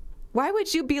week? Why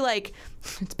would you be like,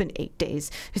 it's been 8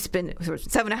 days. It's been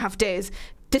 7.5 days.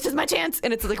 This is my chance.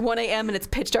 And it's like 1 a.m. and it's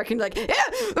pitch dark and you're like, yeah.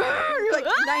 You're like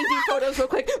 90 photos real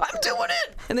quick. I'm doing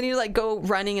it. And then you like go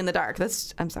running in the dark.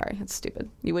 I'm sorry. That's stupid.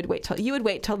 You would wait till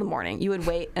the morning. You would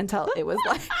wait until it was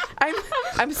like,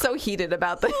 I'm so heated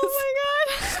about this.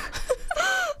 Oh my God.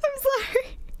 I'm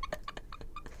sorry.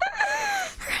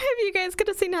 If you guys could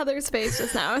have seen Heather's face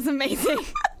just now, it was amazing.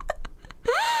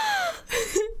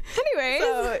 Anyways.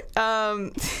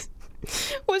 So,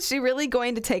 was she really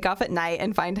going to take off at night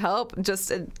and find help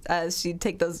just as she'd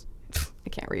take those... I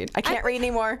can't read. I can't read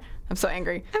anymore. I'm so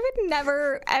angry. I would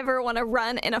never, ever want to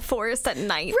run in a forest at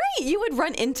night. Right. You would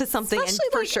run into something Especially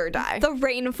and for sure die. The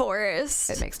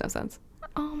rainforest. It makes no sense.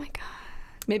 Oh my God.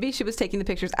 Maybe she was taking the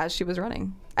pictures as she was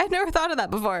running. I've never thought of that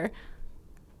before.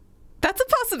 That's a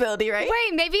possibility, right?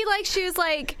 Wait, maybe like she was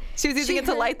using it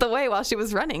to light the way while she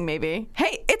was running, maybe.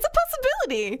 Hey, it's a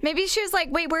possibility. Maybe she was like,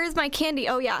 wait, where's my candy?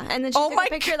 Oh, yeah. And then she took a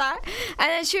picture of that. And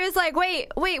then she was like,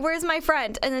 wait, where's my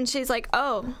friend? And then she's like,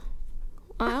 oh,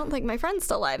 I don't think my friend's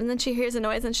still alive. And then she hears a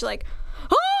noise and she's like,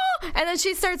 oh! And then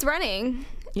she starts running.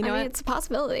 You know what? It's a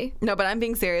possibility. No, but I'm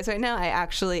being serious right now.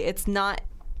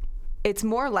 It's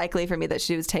more likely for me that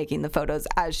she was taking the photos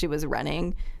as she was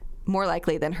running, more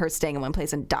likely than her staying in one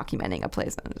place and documenting a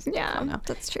place. Yeah,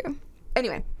 that's true.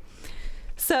 Anyway,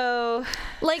 so...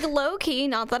 Like, low-key,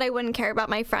 not that I wouldn't care about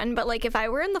my friend, but, like, if I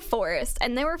were in the forest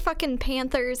and there were fucking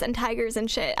panthers and tigers and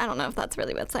shit, I don't know if that's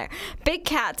really what's there. Big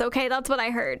cats, okay? That's what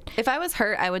I heard. If I was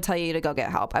hurt, I would tell you to go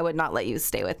get help. I would not let you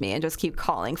stay with me and just keep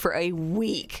calling for a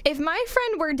week. If my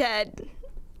friend were dead...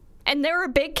 and there were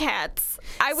big cats,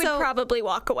 I would probably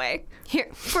walk away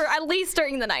for at least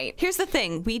during the night. Here's the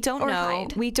thing: we don't know.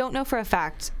 Hide. We don't know for a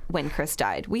fact when Chris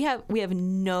died. We have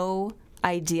no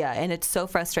idea, and it's so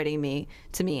frustrating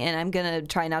to me. And I'm gonna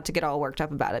try not to get all worked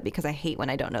up about it because I hate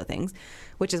when I don't know things,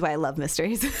 which is why I love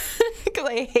mysteries. Because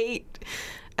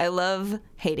I love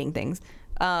hating things.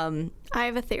 I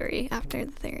have a theory after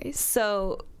the theories.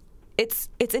 So it's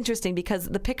interesting because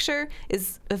the picture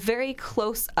is a very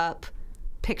close up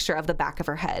picture of the back of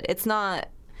her head. It's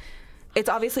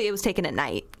obviously it was taken at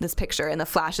night, this picture, and the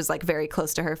flash is like very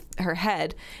close to her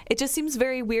head. It just seems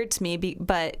very weird to me,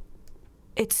 but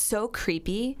it's so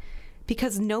creepy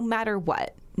because no matter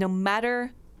what,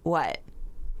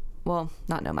 well,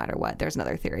 not no matter what, there's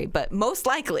another theory, but most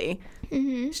likely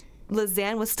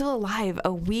Lizanne was still alive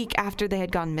a week after they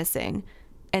had gone missing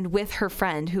and with her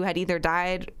friend who had either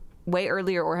died way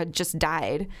earlier or had just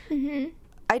died.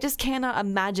 I just cannot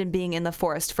imagine being in the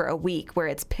forest for a week where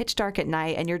it's pitch dark at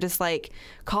night and you're just like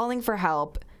calling for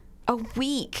help. A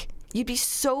week. You'd be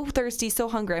so thirsty, so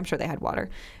hungry. I'm sure they had water.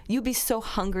 You'd be so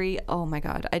hungry. Oh my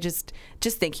God. I just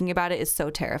thinking about it is so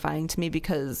terrifying to me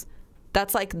because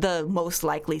that's like the most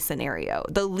likely scenario,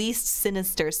 the least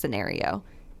sinister scenario.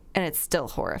 And it's still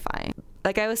horrifying.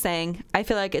 Like I was saying, I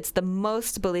feel like it's the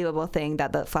most believable thing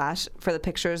that the flash for the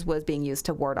pictures was being used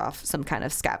to ward off some kind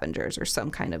of scavengers or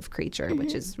some kind of creature,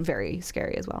 which is very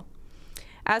scary as well.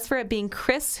 As for it being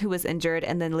Chris who was injured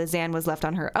and then Lizanne was left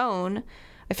on her own,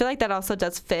 I feel like that also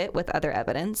does fit with other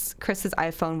evidence. Chris's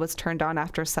iPhone was turned on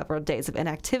after several days of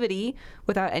inactivity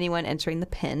without anyone entering the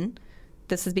PIN.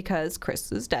 This is because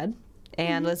Chris is dead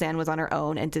and Lizanne was on her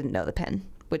own and didn't know the PIN,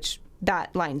 which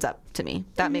that lines up to me.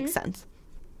 That makes sense.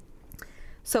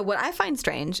 So what I find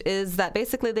strange is that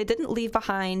basically they didn't leave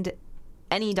behind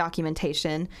any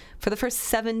documentation for the first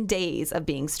 7 days of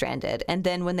being stranded. And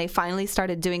then when they finally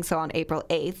started doing so on April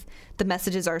 8th, the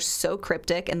messages are so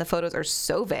cryptic and the photos are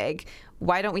so vague.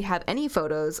 Why don't we have any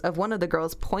photos of one of the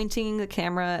girls pointing the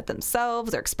camera at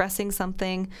themselves or expressing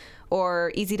something,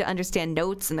 or easy to understand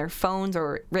notes in their phones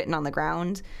or written on the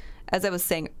ground? As I was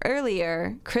saying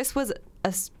earlier, Chris was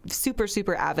a super,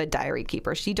 super avid diary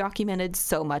keeper. She documented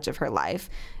so much of her life.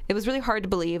 It was really hard to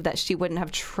believe that she wouldn't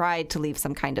have tried to leave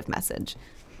some kind of message.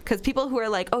 Because people who are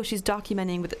like, oh, she's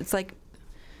documenting, it's like,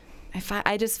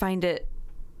 I just find it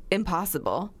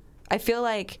impossible. I feel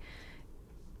like,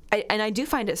 I do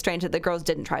find it strange that the girls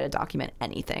didn't try to document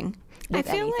anything. I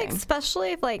feel like,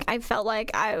 especially if like I felt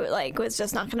like I like was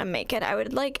just not gonna make it, I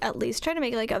would like at least try to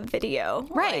make like a video.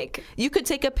 Right. Like, you could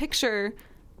take a picture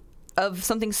of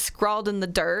something scrawled in the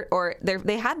dirt, or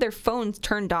they had their phones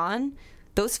turned on.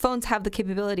 Those phones have the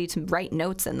capability to write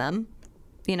notes in them,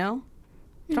 you know?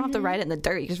 You don't have to write it in the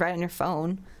dirt. You just write it on your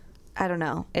phone. I don't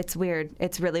know. It's weird.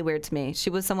 It's really weird to me. She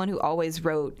was someone who always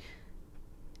wrote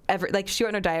she wrote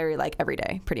in her diary like every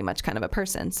day, pretty much kind of a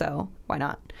person. So why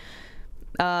not?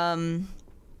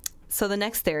 So the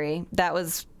next theory, that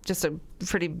was just a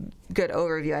pretty good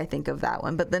overview, I think, of that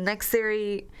one. But the next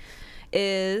theory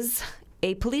is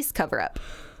a police cover-up.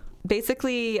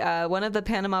 Basically, one of the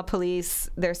Panama police,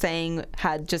 they're saying,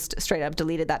 had just straight up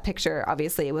deleted that picture.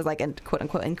 Obviously, it was like a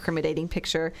quote-unquote incriminating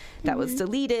picture that was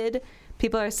deleted.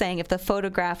 People are saying if the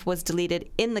photograph was deleted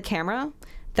in the camera,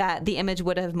 that the image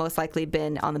would have most likely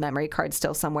been on the memory card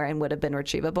still somewhere and would have been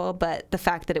retrievable. But the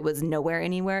fact that it was nowhere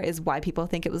anywhere is why people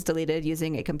think it was deleted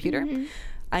using a computer.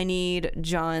 I need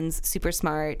John's super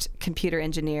smart computer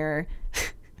engineer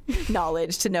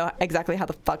knowledge to know exactly how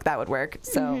the fuck that would work.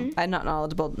 So I'm not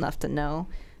knowledgeable enough to know,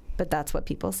 but that's what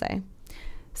people say.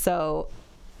 So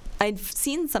I've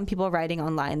seen some people writing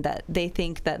online that they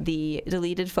think that the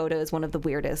deleted photo is one of the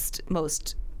weirdest,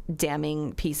 most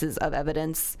damning pieces of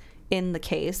evidence in the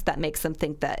case that makes them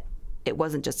think that it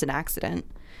wasn't just an accident.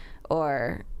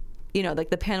 Or, you know,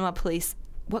 like the Panama police,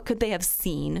 what could they have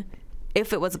seen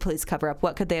if it was a police cover-up?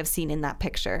 What could they have seen in that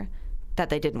picture that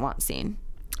they didn't want seen?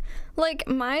 Like,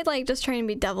 my, like, just trying to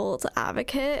be devil's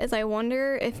advocate is I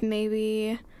wonder if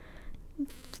maybe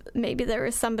there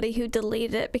was somebody who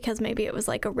deleted it because maybe it was,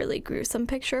 like, a really gruesome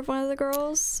picture of one of the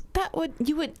girls.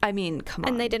 I mean, come on.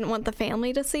 And they didn't want the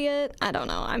family to see it. I don't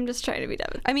know. I'm just trying to be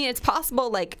devil's. I mean, it's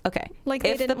possible, like, okay. Like,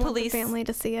 they didn't want the family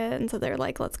to see it, and so they're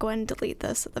like, let's go ahead and delete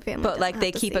this so the family But, like, they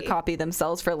have to keep see. a copy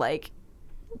themselves for, like,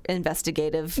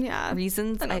 investigative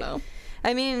reasons. I don't know.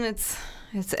 I mean,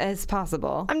 it's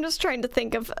possible. I'm just trying to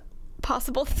think of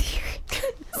possible theories.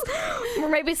 Or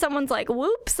maybe someone's like,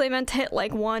 whoops, they meant to hit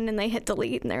like 1 and they hit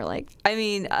delete, and they're like, I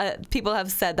mean, people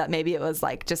have said that maybe it was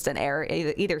like just an error,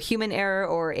 either human error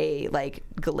or a like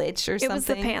glitch or something. it was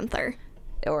the panther.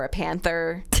 Or a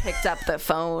panther picked up the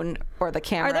phone or the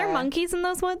camera. Are there monkeys in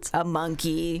those woods? A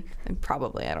monkey.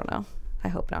 Probably. I don't know. I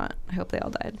hope not. I hope they all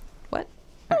died. What?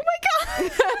 Oh my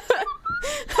god.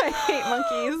 I hate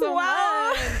monkeys so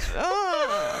much.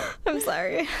 I'm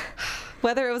sorry.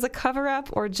 Whether it was a cover-up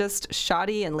or just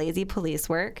shoddy and lazy police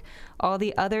work, all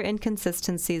the other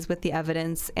inconsistencies with the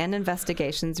evidence and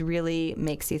investigations really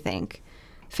makes you think.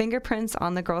 Fingerprints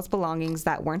on the girls' belongings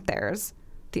that weren't theirs,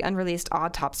 the unreleased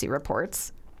autopsy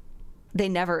reports.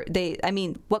 I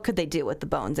mean, what could they do with the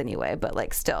bones anyway? But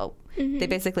like still, they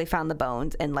basically found the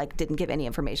bones and like didn't give any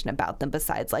information about them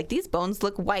besides like, these bones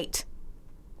look white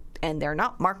and they're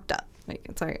not marked up. Like,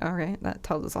 it's like, okay, that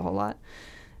tells us a whole lot.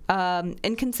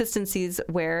 Inconsistencies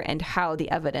where and how the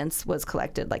evidence was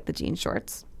collected, like the jean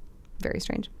shorts. Very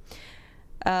strange.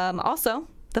 Also,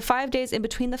 The 5 days in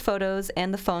between the photos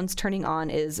and the phones turning on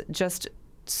is just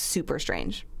super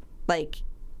strange. Like,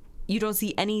 you don't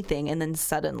see anything, and then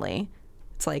suddenly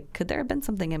it's like, could there have been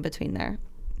something in between there?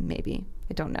 Maybe.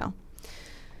 I don't know.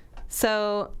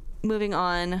 So moving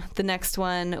on, the next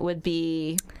one would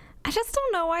be... I just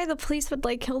don't know why the police would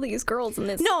like kill these girls in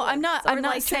this. No, I'm not. I'm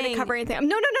not like, trying saying to cover anything.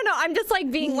 No. I'm just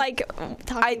like being like.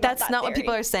 That's not what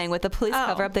people are saying. With the police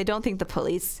cover up, they don't think the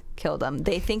police killed them.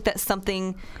 They think that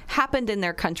something happened in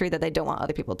their country that they don't want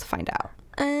other people to find out.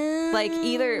 Like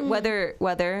either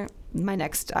whether my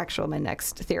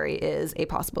next theory is a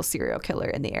possible serial killer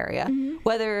in the area,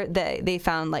 whether they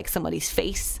found like somebody's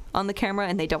face on the camera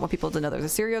and they don't want people to know there's a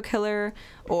serial killer,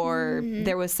 or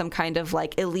there was some kind of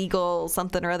like illegal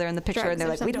something or other in the picture, drugs, and they're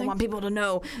like, we don't want people to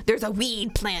know there's a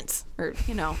weed plant, or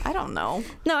I don't know.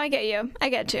 No, I get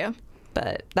you.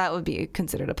 But that would be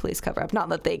considered a police cover-up. Not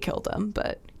that they killed them,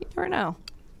 but you never know.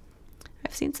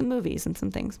 I've seen some movies and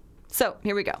some things. So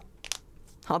here we go.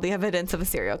 All the evidence of a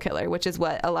serial killer, which is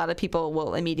what a lot of people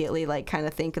will immediately like kind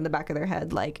of think in the back of their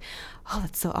head, like, oh,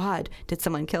 that's so odd. Did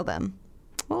someone kill them?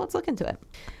 Well, let's look into it.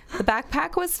 The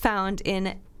backpack was found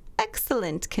in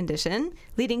excellent condition,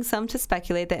 leading some to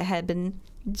speculate that it had been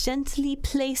gently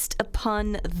placed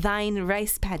upon thine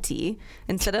rice patty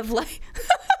instead of like...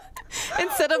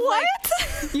 What?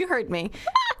 Like, you heard me.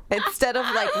 Instead of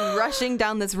like rushing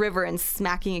down this river and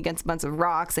smacking against a bunch of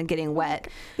rocks and getting wet.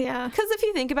 Yeah. Because if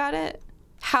you think about it,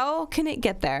 how can it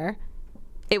get there?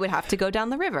 It would have to go down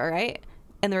the river, right?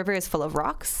 And the river is full of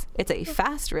rocks. It's a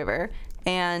fast river,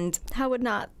 and how would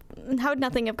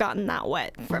nothing have gotten that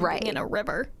wet from being in a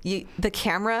river? The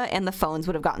camera and the phones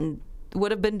would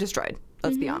have been destroyed.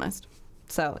 Let's be honest.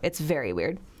 So it's very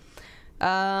weird.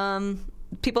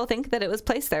 People think that it was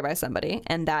placed there by somebody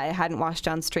and that it hadn't washed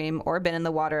downstream or been in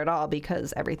the water at all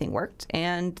because everything worked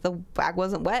and the bag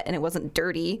wasn't wet and it wasn't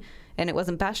dirty and it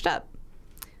wasn't bashed up.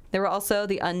 There were also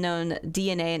the unknown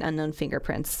DNA and unknown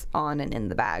fingerprints on and in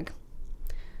the bag.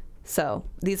 So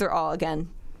these are all, again,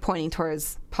 pointing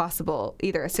towards possible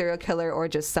either a serial killer or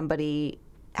just somebody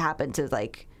happened to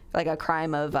like a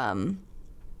crime of,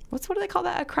 what do they call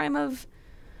that? A crime of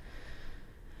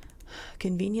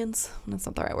convenience? That's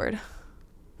not the right word.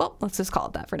 Well, let's just call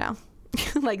it that for now.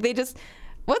 Like they just,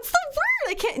 what's the word?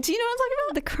 I can't, do you know what I'm talking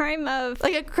about? The crime of...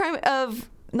 Like a crime of,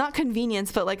 not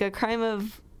convenience, but like a crime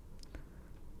of,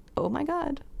 oh my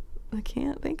God. I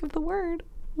can't think of the word.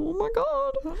 Oh my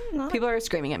God. People are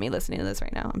screaming at me listening to this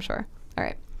right now, I'm sure. All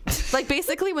right. Like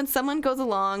basically when someone goes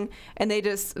along and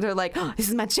they're like, oh, this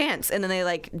is my chance. And then they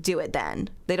like do it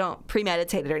then. They don't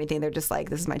premeditate it or anything. They're just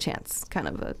like, this is my chance kind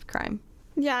of a crime.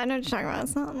 Yeah, I know what you're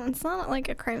talking about. It's not like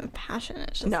a crime of passion.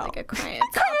 It's just like a crime. A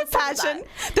crime of passion.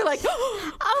 They're like,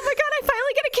 oh my God, I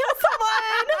finally get to kill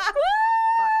someone.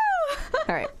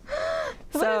 all right.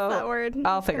 What is that word?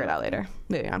 I'll figure it out later.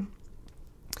 Moving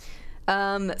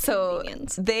on. So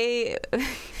they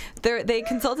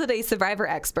consulted a survivor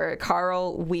expert,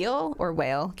 Carl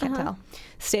Whale, can't tell,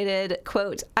 stated,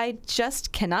 quote, I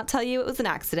just cannot tell you it was an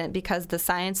accident because the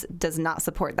science does not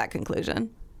support that conclusion.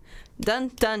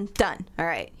 Done. All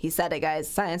right. He said it, guys.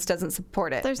 Science doesn't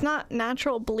support it. There's not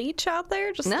natural bleach out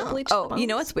there? Just no. bleach Oh, the bones? you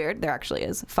know what's weird? There actually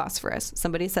is phosphorus.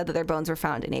 Somebody said that their bones were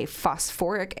found in a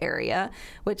phosphoric area,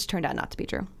 which turned out not to be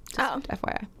true. Just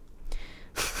FYI.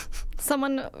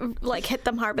 Someone like hit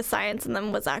them hard with science and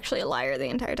then was actually a liar the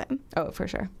entire time. Oh, for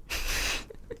sure.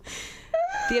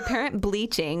 The apparent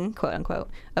bleaching, quote unquote,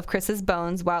 of Chris's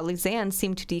bones while Luzanne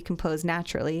seemed to decompose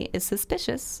naturally is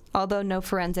suspicious, although no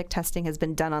forensic testing has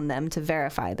been done on them to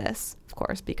verify this, of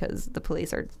course, because the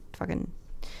police are fucking...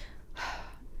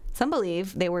 Some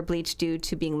believe they were bleached due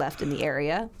to being left in the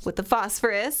area with the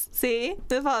phosphorus. See?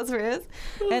 The phosphorus.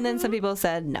 And then some people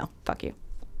said, no, fuck you.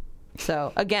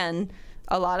 So, again,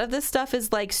 a lot of this stuff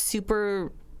is, like,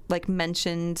 super, like,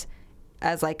 mentioned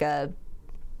as, like, a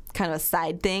kind of a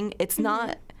side thing. It's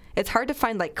not, it's hard to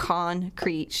find, like,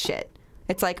 concrete shit.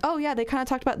 It's like, oh, yeah, they kind of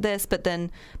talked about this, but then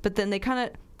they kind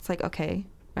of, it's like, okay,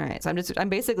 all right. So I'm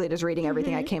basically just reading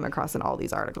everything I came across in all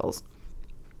these articles.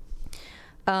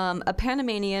 A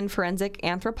Panamanian forensic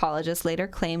anthropologist later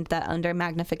claimed that under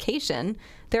magnification,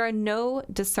 there are no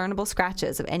discernible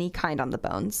scratches of any kind on the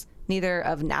bones, neither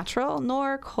of natural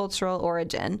nor cultural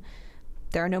origin.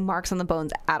 There are no marks on the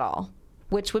bones at all,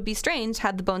 which would be strange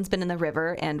had the bones been in the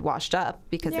river and washed up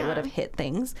because they would have hit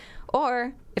things,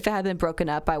 or if it had been broken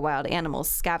up by wild animals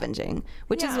scavenging,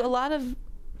 which is a lot of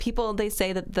people, they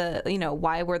say that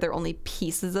why were there only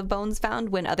pieces of bones found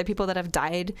when other people that have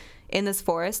died in this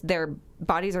forest, their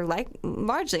bodies are like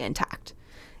largely intact.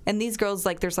 And these girls,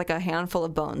 like, there's like a handful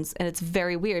of bones, and it's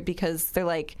very weird because they're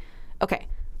like, okay,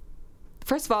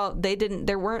 first of all,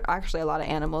 there weren't actually a lot of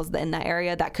animals in that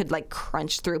area that could like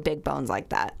crunch through big bones like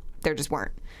that. There just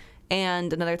weren't.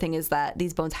 And another thing is that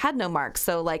these bones had no marks.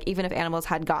 So like even if animals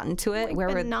had gotten to it, Like, where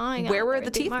were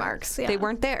the teeth marks? Yeah. They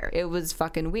weren't there. It was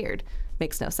fucking weird.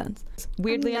 Makes no sense.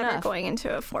 Weirdly I'm never enough. going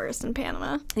into a forest in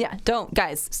Panama. Yeah, don't.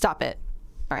 Guys, stop it.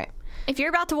 All right. If you're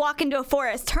about to walk into a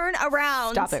forest, turn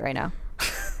around. Stop it right now.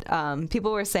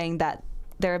 People were saying that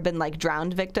there have been like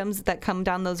drowned victims that come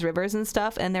down those rivers and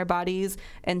stuff, and their bodies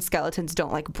and skeletons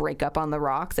don't like break up on the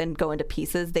rocks and go into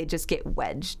pieces. They just get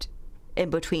wedged in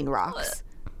between rocks.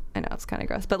 I know it's kind of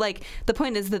gross, but like the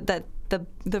point is that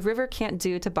the river can't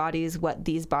do to bodies what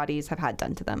these bodies have had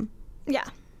done to them. Yeah.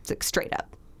 It's like straight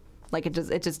up. Like it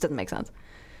just doesn't make sense.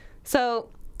 So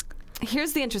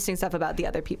here's the interesting stuff about the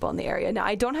other people in the area. Now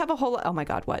I don't have a whole oh my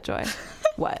god, what, Joy?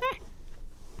 What?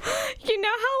 You know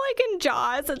how, like, in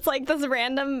Jaws, it's like this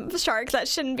random shark that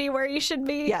shouldn't be where he should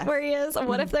be, Yeah. where he is?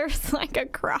 What if there's, like, a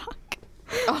croc?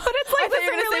 Oh, But it's like this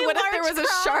really what if large there was a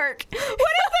croc? shark? What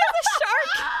if there was a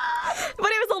shark?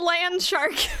 But it was a land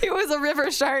shark. It was a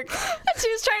river shark. And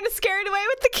she was trying to scare it away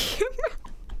with the camera.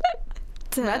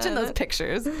 Imagine those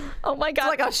pictures. Oh, my God.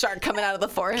 Like a shark coming out of the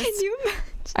forest. Can you imagine?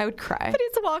 I would cry. But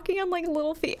he's walking on, like,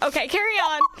 little feet. Okay, carry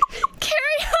on.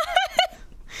 Carry on.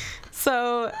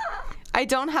 So I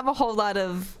don't have a whole lot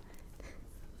of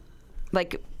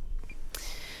like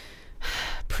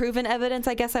proven evidence,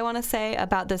 I guess I want to say,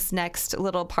 about this next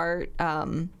little part.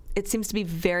 It seems to be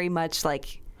very much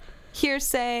like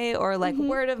hearsay or like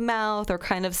word of mouth or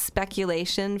kind of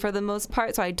speculation for the most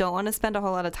part. So I don't want to spend a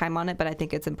whole lot of time on it, but I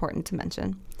think it's important to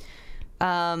mention.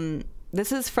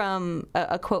 This is from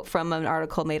a quote from an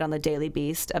article made on the Daily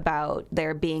Beast about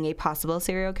there being a possible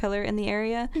serial killer in the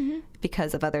area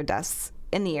because of other deaths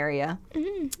in the area.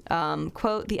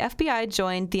 Quote, the FBI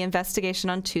joined the investigation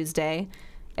on Tuesday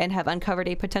and have uncovered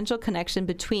a potential connection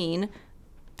between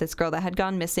this girl that had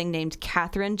gone missing named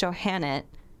Catherine Johannett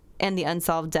and the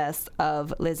unsolved deaths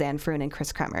of Lizanne Froon and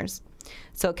Chris Kremers.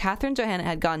 So Catherine Johannett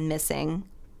had gone missing,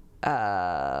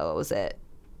 what was it?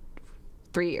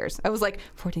 3 years. I was like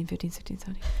 14, 15, 16,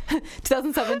 17,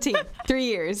 2017, 3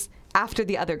 years after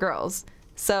the other girls.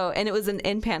 So, and it was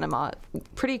in Panama,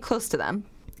 pretty close to them.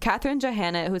 Catherine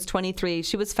Johannett, who was 23,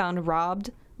 she was found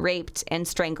robbed, raped, and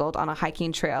strangled on a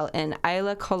hiking trail in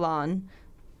Isla Colon.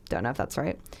 Don't know if that's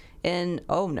right. In,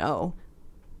 oh no,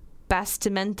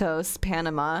 Bastimentos,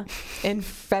 Panama, in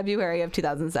February of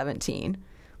 2017.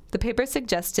 The paper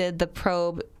suggested the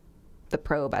probe,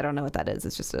 I don't know what that is.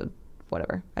 It's just a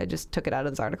whatever. I just took it out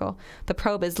of this article. The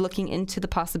probe is looking into the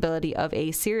possibility of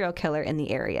a serial killer in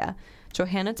the area.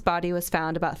 Johannett's body was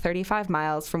found about 35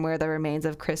 miles from where the remains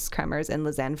of Chris Kremers and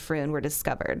Lizanne Froon were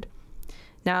discovered.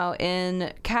 Now,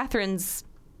 in Catherine's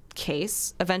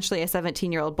case, eventually a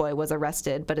 17-year-old boy was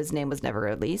arrested, but his name was never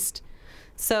released.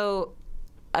 So,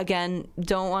 again,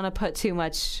 don't want to put too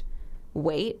much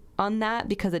weight on that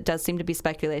because it does seem to be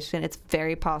speculation. It's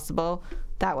very possible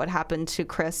that what happened to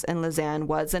Chris and Lizanne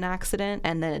was an accident,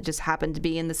 and then it just happened to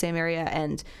be in the same area.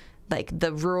 And like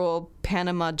the rural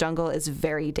Panama jungle is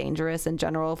very dangerous in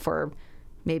general for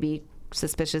maybe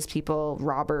suspicious people,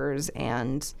 robbers,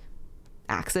 and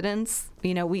accidents.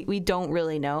 You know, we don't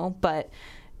really know, but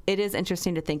it is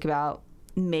interesting to think about.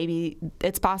 Maybe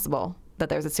it's possible that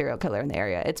there's a serial killer in the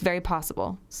area. It's very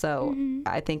possible. So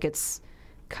I think it's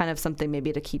kind of something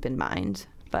maybe to keep in mind,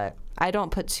 but I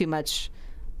don't put too much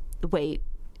weight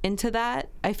into that.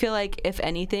 I feel like if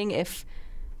anything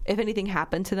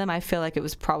happened to them, I feel like it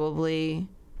was probably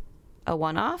a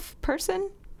one-off person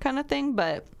kind of thing,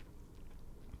 but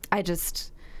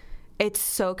it's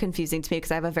so confusing to me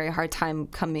because I have a very hard time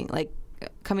coming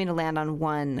to land on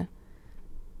one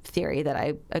theory that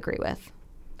I agree with.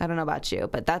 I don't know about you,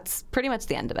 but that's pretty much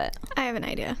the end of it. I have an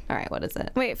idea. All right, what is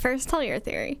it? Wait, first tell your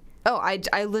theory. Oh,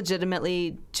 I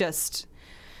legitimately just...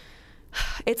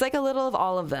 It's like a little of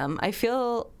all of them. I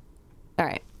feel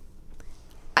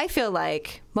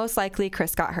like most likely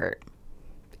Chris got hurt.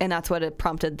 And that's what it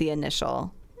prompted the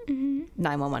initial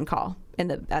 911 call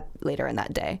later in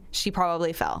that day. She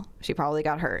probably fell. She probably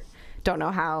got hurt. Don't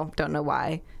know how, don't know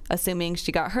why. Assuming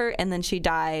she got hurt and then she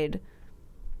died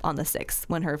on the 6th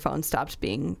when her phone stopped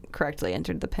being correctly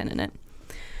entered the PIN in it.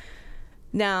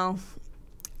 Now,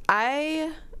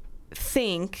 I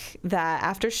think that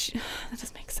after that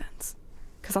doesn't make sense.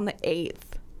 Because on the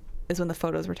 8th is when the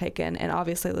photos were taken, and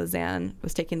obviously Lizanne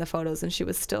was taking the photos and she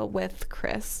was still with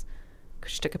Chris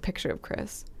because she took a picture of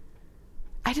Chris.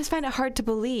 I just find it hard to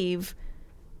believe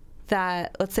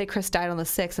that, let's say Chris died on the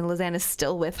 6th and Lizanne is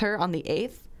still with her on the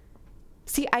 8th.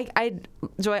 See,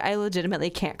 Joy, I legitimately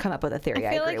can't come up with a theory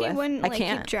I feel agree like with. you wouldn't I like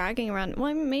can't. keep dragging around.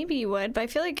 Well, maybe you would, but I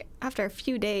feel like after a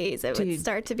few days it would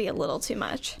start to be a little too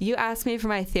much. You asked me for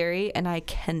my theory, and I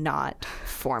cannot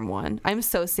form one. I'm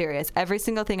so serious. Every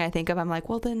single thing I think of, I'm like,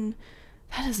 well, then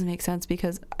that doesn't make sense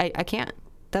because I can't.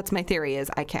 That's my theory is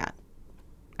I can't.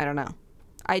 I don't know.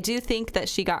 I do think that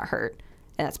she got hurt,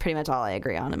 and that's pretty much all I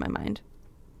agree on in my mind.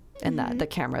 And that the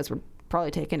cameras were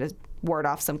probably taken to ward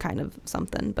off some kind of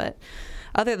something. But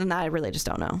other than that, I really just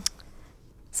don't know.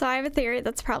 So I have a theory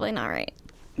that's probably not right.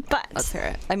 But Let's hear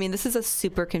it. I mean, this is a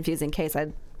super confusing case.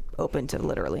 I'd open to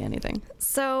literally anything.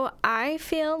 so I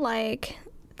feel like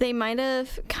they might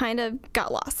have kind of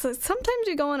got lost. So sometimes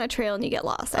you go on a trail and you get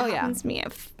lost. That happens to me.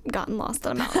 I've gotten lost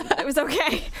on a mountain, but it was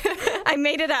okay. I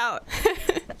made it out.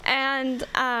 And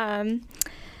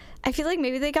I feel like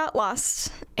maybe they got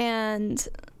lost. And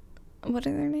what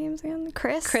are their names again?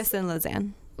 Chris and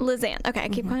Lizanne. Lizanne. Okay, I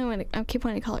keep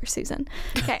wanting to call her Susan.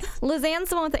 Okay, Lizanne's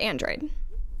the one with the android.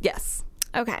 Yes.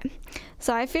 Okay,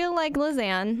 so I feel like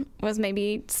Lizanne was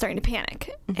maybe starting to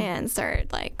panic and started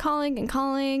like calling. And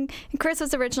Chris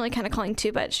was originally kind of calling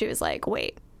too, but she was like,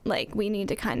 "Wait, like we need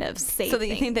to kind of save." So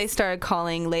you think they started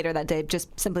calling later that day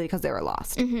just simply because they were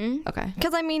lost? Mm-hmm. Okay.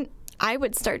 Because I mean, I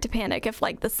would start to panic if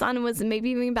like the sun was maybe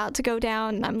even about to go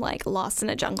down and I'm like lost in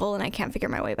a jungle and I can't figure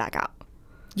my way back out.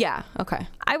 Yeah. Okay.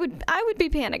 I would be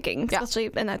panicking, especially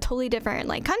in a totally different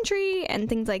like country and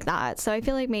things like that. So I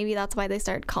feel like maybe that's why they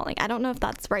started calling. I don't know if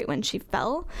that's right when she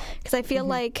fell, because I feel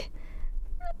like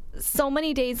so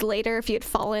many days later, if you had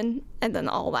fallen and then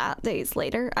all that days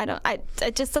later,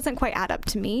 it just doesn't quite add up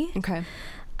to me. Okay.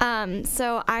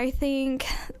 So I think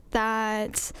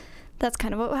that that's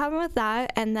kind of what happened with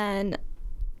that. And then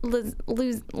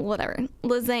Lizanne.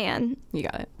 You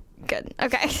got it. Good.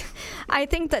 Okay. I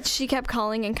think that she kept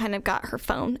calling and kind of got her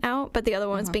phone out, but the other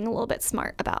one was being a little bit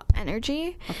smart about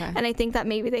energy. Okay. And I think that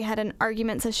maybe they had an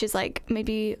argument, so she's like,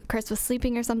 maybe Chris was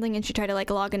sleeping or something, and she tried to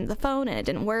like log into the phone and it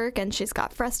didn't work, and she's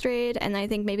got frustrated, and I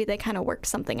think maybe they kind of worked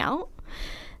something out.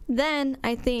 Then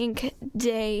I think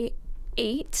day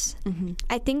 8,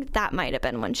 I think that might have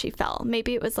been when she fell.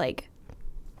 Maybe it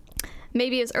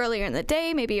was earlier in the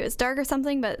day, maybe it was dark or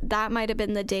something, but that might have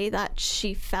been the day that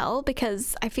she fell,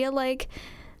 because I feel like,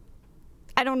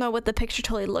 I don't know what the picture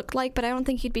totally looked like, but I don't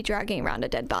think you'd be dragging around a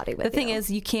dead body with you. The thing is,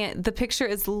 the picture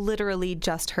is literally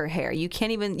just her hair. You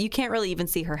can't really even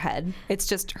see her head. It's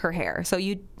just her hair. So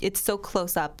it's so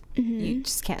close up, you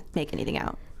just can't make anything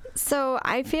out. So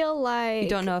I feel like you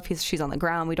don't know if she's on the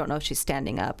ground. We don't know if she's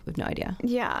standing up. We have no idea.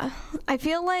 Yeah, I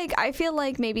feel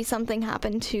like maybe something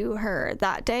happened to her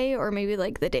that day, or maybe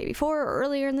like the day before or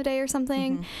earlier in the day or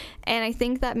something. And I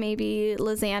think that maybe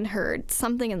Lizanne heard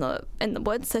something in the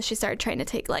woods, so she started trying to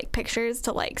take like pictures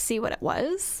to like see what it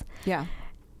was. Yeah.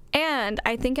 And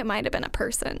I think it might have been a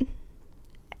person.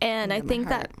 And I think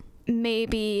that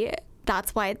maybe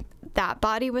that's why that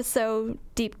body was so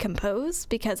decomposed,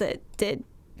 because it did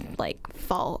like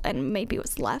fall and maybe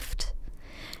was left.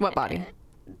 What body?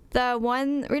 The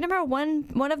one, remember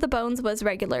one of the bones was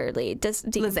regularly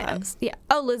decomposed. Lizanne. Yeah.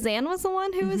 Oh, Lizanne was the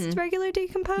one who was regularly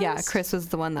decomposed? Yeah, Chris was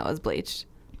the one that was bleached.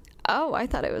 Oh, I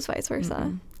thought it was vice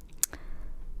versa.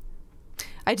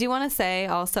 I do want to say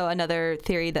also another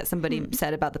theory that somebody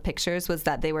said about the pictures was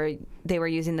that they were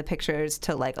using the pictures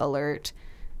to like alert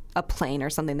a plane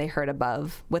or something they heard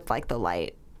above with like the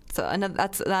light. So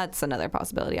that's another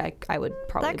possibility. I would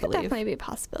probably that could believe. definitely be a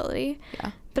possibility.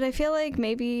 Yeah. But I feel like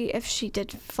maybe if she did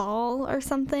fall or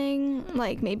something,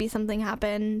 like maybe something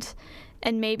happened,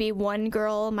 and maybe one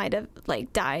girl might have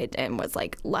like died and was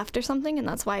like left or something, and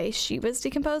that's why she was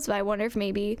decomposed. But I wonder if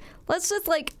maybe, let's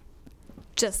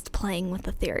just playing with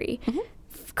the theory.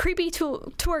 Creepy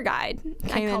tour guide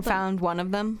Came and found one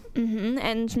of them.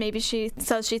 And maybe she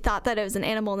thought that it was an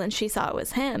animal, and then she saw it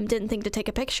was him, didn't think to take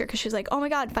a picture because she was like, oh my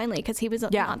god, finally, because he was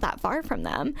not that far from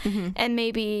them. And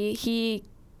maybe he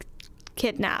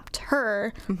kidnapped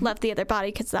her, left the other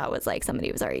body because that was like somebody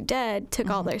who was already dead, took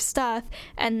all their stuff,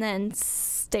 and then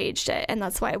staged it. And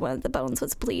that's why one of the bones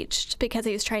was bleached, because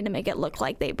he was trying to make it look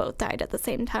like they both died at the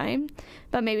same time.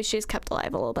 But maybe she was kept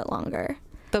alive a little bit longer.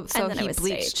 So he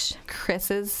bleached staged.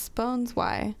 Chris's bones?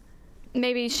 Why?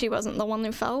 Maybe she wasn't the one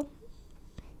who fell.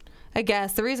 I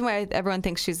guess the reason why everyone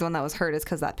thinks she's the one that was hurt is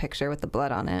because that picture with the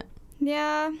blood on it.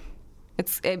 Yeah.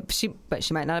 But she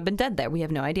might not have been dead there. We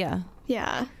have no idea.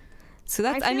 Yeah. So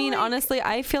that's. Honestly,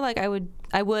 I feel like I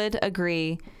would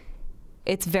agree.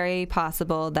 It's very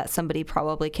possible that somebody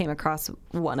probably came across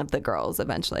one of the girls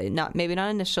eventually. Maybe not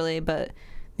initially, but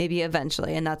maybe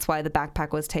eventually, and that's why the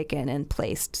backpack was taken and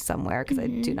placed somewhere, because I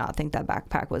do not think that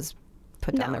backpack was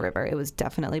put down No. the river. It was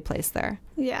definitely placed there.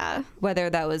 Yeah. Whether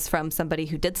that was from somebody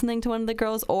who did something to one of the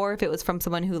girls, or if it was from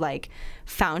someone who like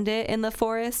found it in the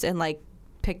forest and like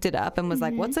picked it up and was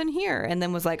like, what's in here? And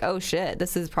then was like, oh shit,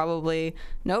 this is probably,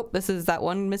 nope, this is that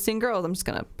one missing girl. I'm just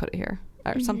going to put it here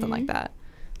or something like that.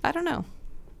 I don't know.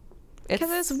 Because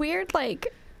there's weird,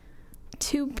 like,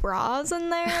 2 bras in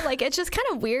there. Like, it's just kind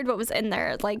of weird what was in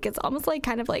there. Like, it's almost like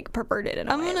kind of like perverted in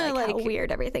a way. Like how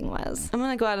weird everything was. I'm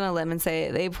gonna go out on a limb and say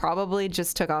they probably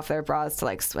just took off their bras to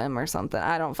like swim or something.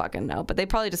 I don't fucking know, but they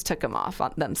probably just took them off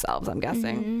on themselves, I'm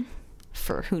guessing,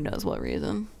 for who knows what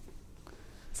reason.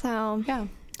 So Yeah,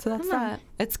 so that's that.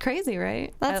 It's crazy,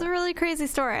 right? that's a really crazy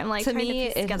story. I'm like to trying me,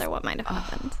 to piece together what might have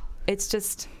happened. It's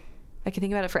just, I can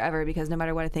think about it forever because no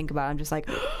matter what I think about, I'm just like,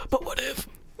 but what if?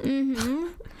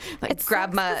 Like It grab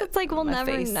sucks my 'cause it's like we'll my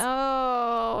never face.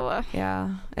 know.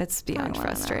 Yeah, it's beyond wanna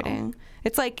frustrating.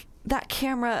 It's like that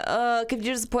camera. Could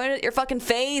you just point it at your fucking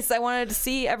face? I wanted to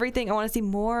see everything. I want to see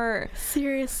more.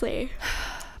 Seriously.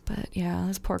 But yeah,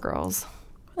 those poor girls.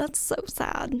 That's so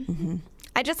sad.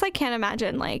 I just like can't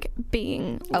imagine like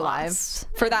being Alive lost.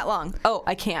 for that long. Oh,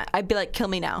 I can't. I'd be like, kill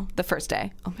me now. The first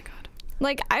day. Oh my god.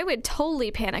 Like I would totally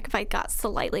panic if I got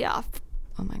slightly off.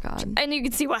 Oh my god. And you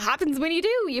can see what happens when you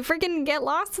do. You freaking get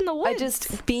lost in the woods. I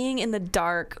just being in the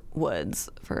dark woods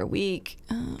for a week.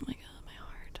 Oh my god, my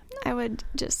heart. I would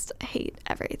just hate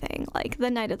everything. Like the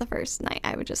night of the first night,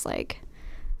 I would just like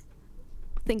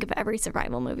think of every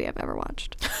survival movie I've ever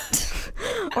watched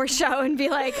or show and be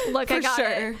like, look, I got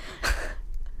it.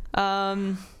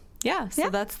 Yeah, so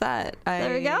that's that.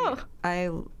 There we go. I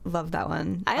love that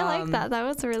one. I like that. That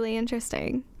was really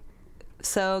interesting.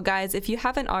 So guys, if you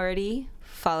haven't already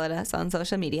followed us on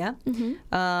social media,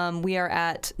 we are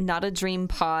at Not a Dream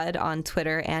Pod on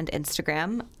Twitter and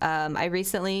Instagram. I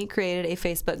recently created a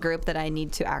Facebook group that I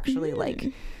need to actually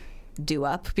like do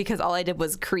up because all I did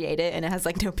was create it and it has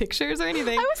like no pictures or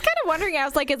anything. I was kind of wondering, I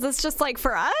was like, is this just like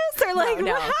for us or like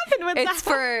No. what happened with that? It's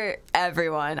for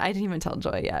everyone. I didn't even tell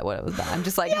Joy yet what it was about. I'm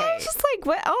just like, Yeah, I hey. was just like,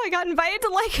 what? Oh, I got invited to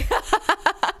like.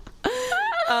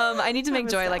 I need to make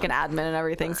Joy like an admin and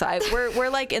everything. So we're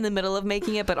like in the middle of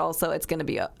making it, but also it's going to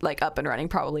be like up and running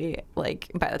probably like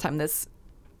by the time this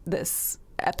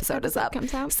episode is up.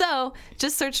 comes out. So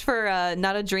just search for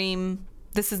Not a Dream.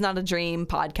 This is Not a Dream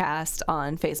podcast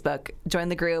on Facebook. Join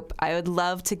the group. I would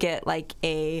love to get like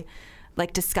a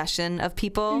discussion of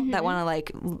people that want to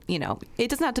like, you know, it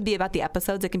doesn't have to be about the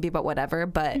episodes. It can be about whatever,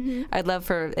 but I'd love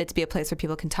for it to be a place where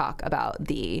people can talk about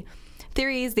the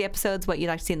theories, the episodes, what you'd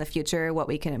like to see in the future, what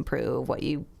we can improve, what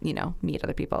you know, meet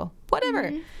other people,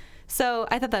 whatever. So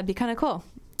I thought that'd be kind of cool.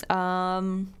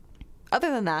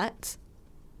 Other than that,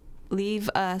 leave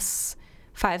us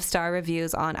 5-star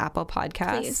reviews on Apple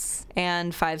Podcasts Please.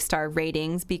 and 5-star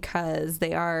ratings because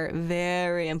they are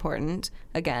very important,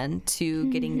 again,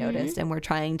 to getting noticed. And we're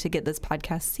trying to get this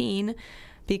podcast seen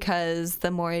because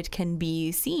the more it can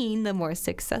be seen, the more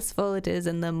successful it is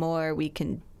and the more we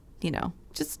can, you know,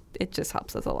 it just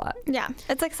helps us a lot. Yeah,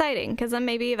 it's exciting because then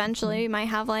maybe eventually we might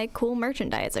have like cool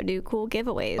merchandise or do cool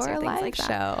giveaways or a things live like that.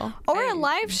 show. Or a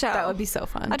live show. That would be so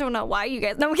fun. I don't know why you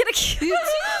guys. No, I'm kidding.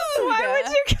 Why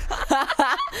would you?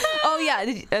 Oh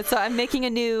yeah, so I'm making a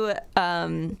new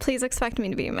Please expect me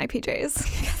to be in my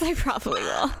PJs because I probably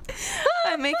will.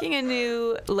 I'm making a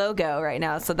new logo right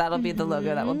now, so that'll be the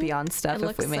logo that will be on stuff It if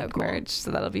looks we so make cool. merch.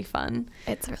 So that'll be fun.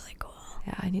 It's really cool.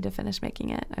 Yeah, I need to finish making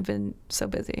it. I've been so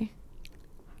busy.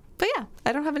 But yeah,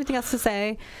 I don't have anything else to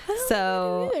say.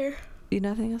 So you have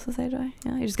nothing else to say, Joy?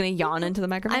 Yeah, you're just gonna yawn into the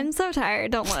microphone. I'm so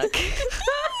tired. Don't look.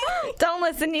 Don't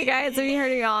listen, you guys. If you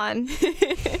heard it on.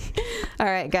 All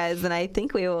right, guys, then I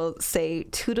think we will say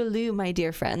toodaloo, my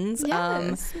dear friends.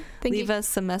 Yes. Thank Leave you. us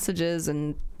some messages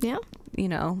and Yeah. you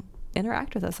know,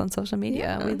 interact with us on social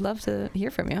media. Yeah. We'd love to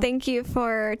hear from you. Thank you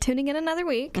for tuning in another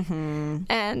week.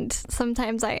 And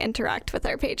sometimes I interact with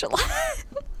our page a lot.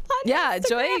 Yeah,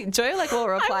 Joy like will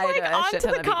reply I'm like to a onto shit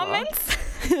ton the of people. comments.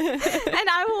 And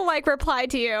I will like reply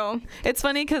to you. It's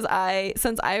funny because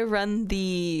since I run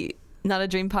the Not a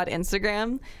Dream Pod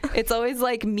Instagram, it's always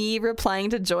like me replying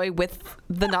to Joy with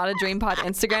the Not a Dream Pod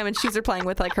Instagram, and she's replying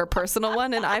with like her personal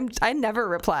one, and I never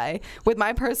reply with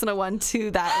my personal one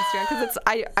to that Instagram because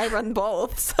I run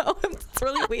both, so it's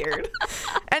really weird.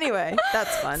 Anyway,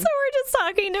 that's fun. So we're just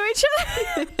talking to each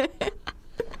other.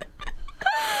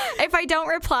 If I don't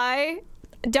reply,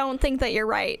 don't think that you're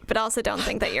right, but also don't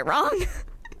think that you're wrong.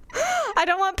 I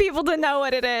don't want people to know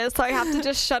what it is, so I have to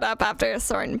just shut up after a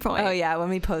certain point. Oh yeah, when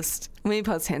we post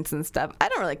hints and stuff, I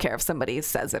don't really care if somebody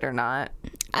says it or not.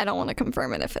 I don't want to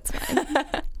confirm it if it's mine.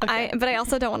 But I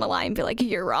also don't want to lie and be like,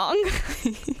 you're wrong.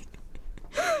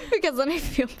 Because then I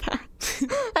feel bad.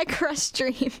 I crush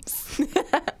dreams.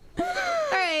 All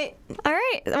right. All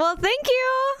right. Well, thank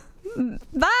you.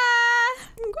 Bye.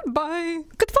 Goodbye.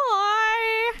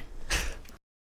 Goodbye.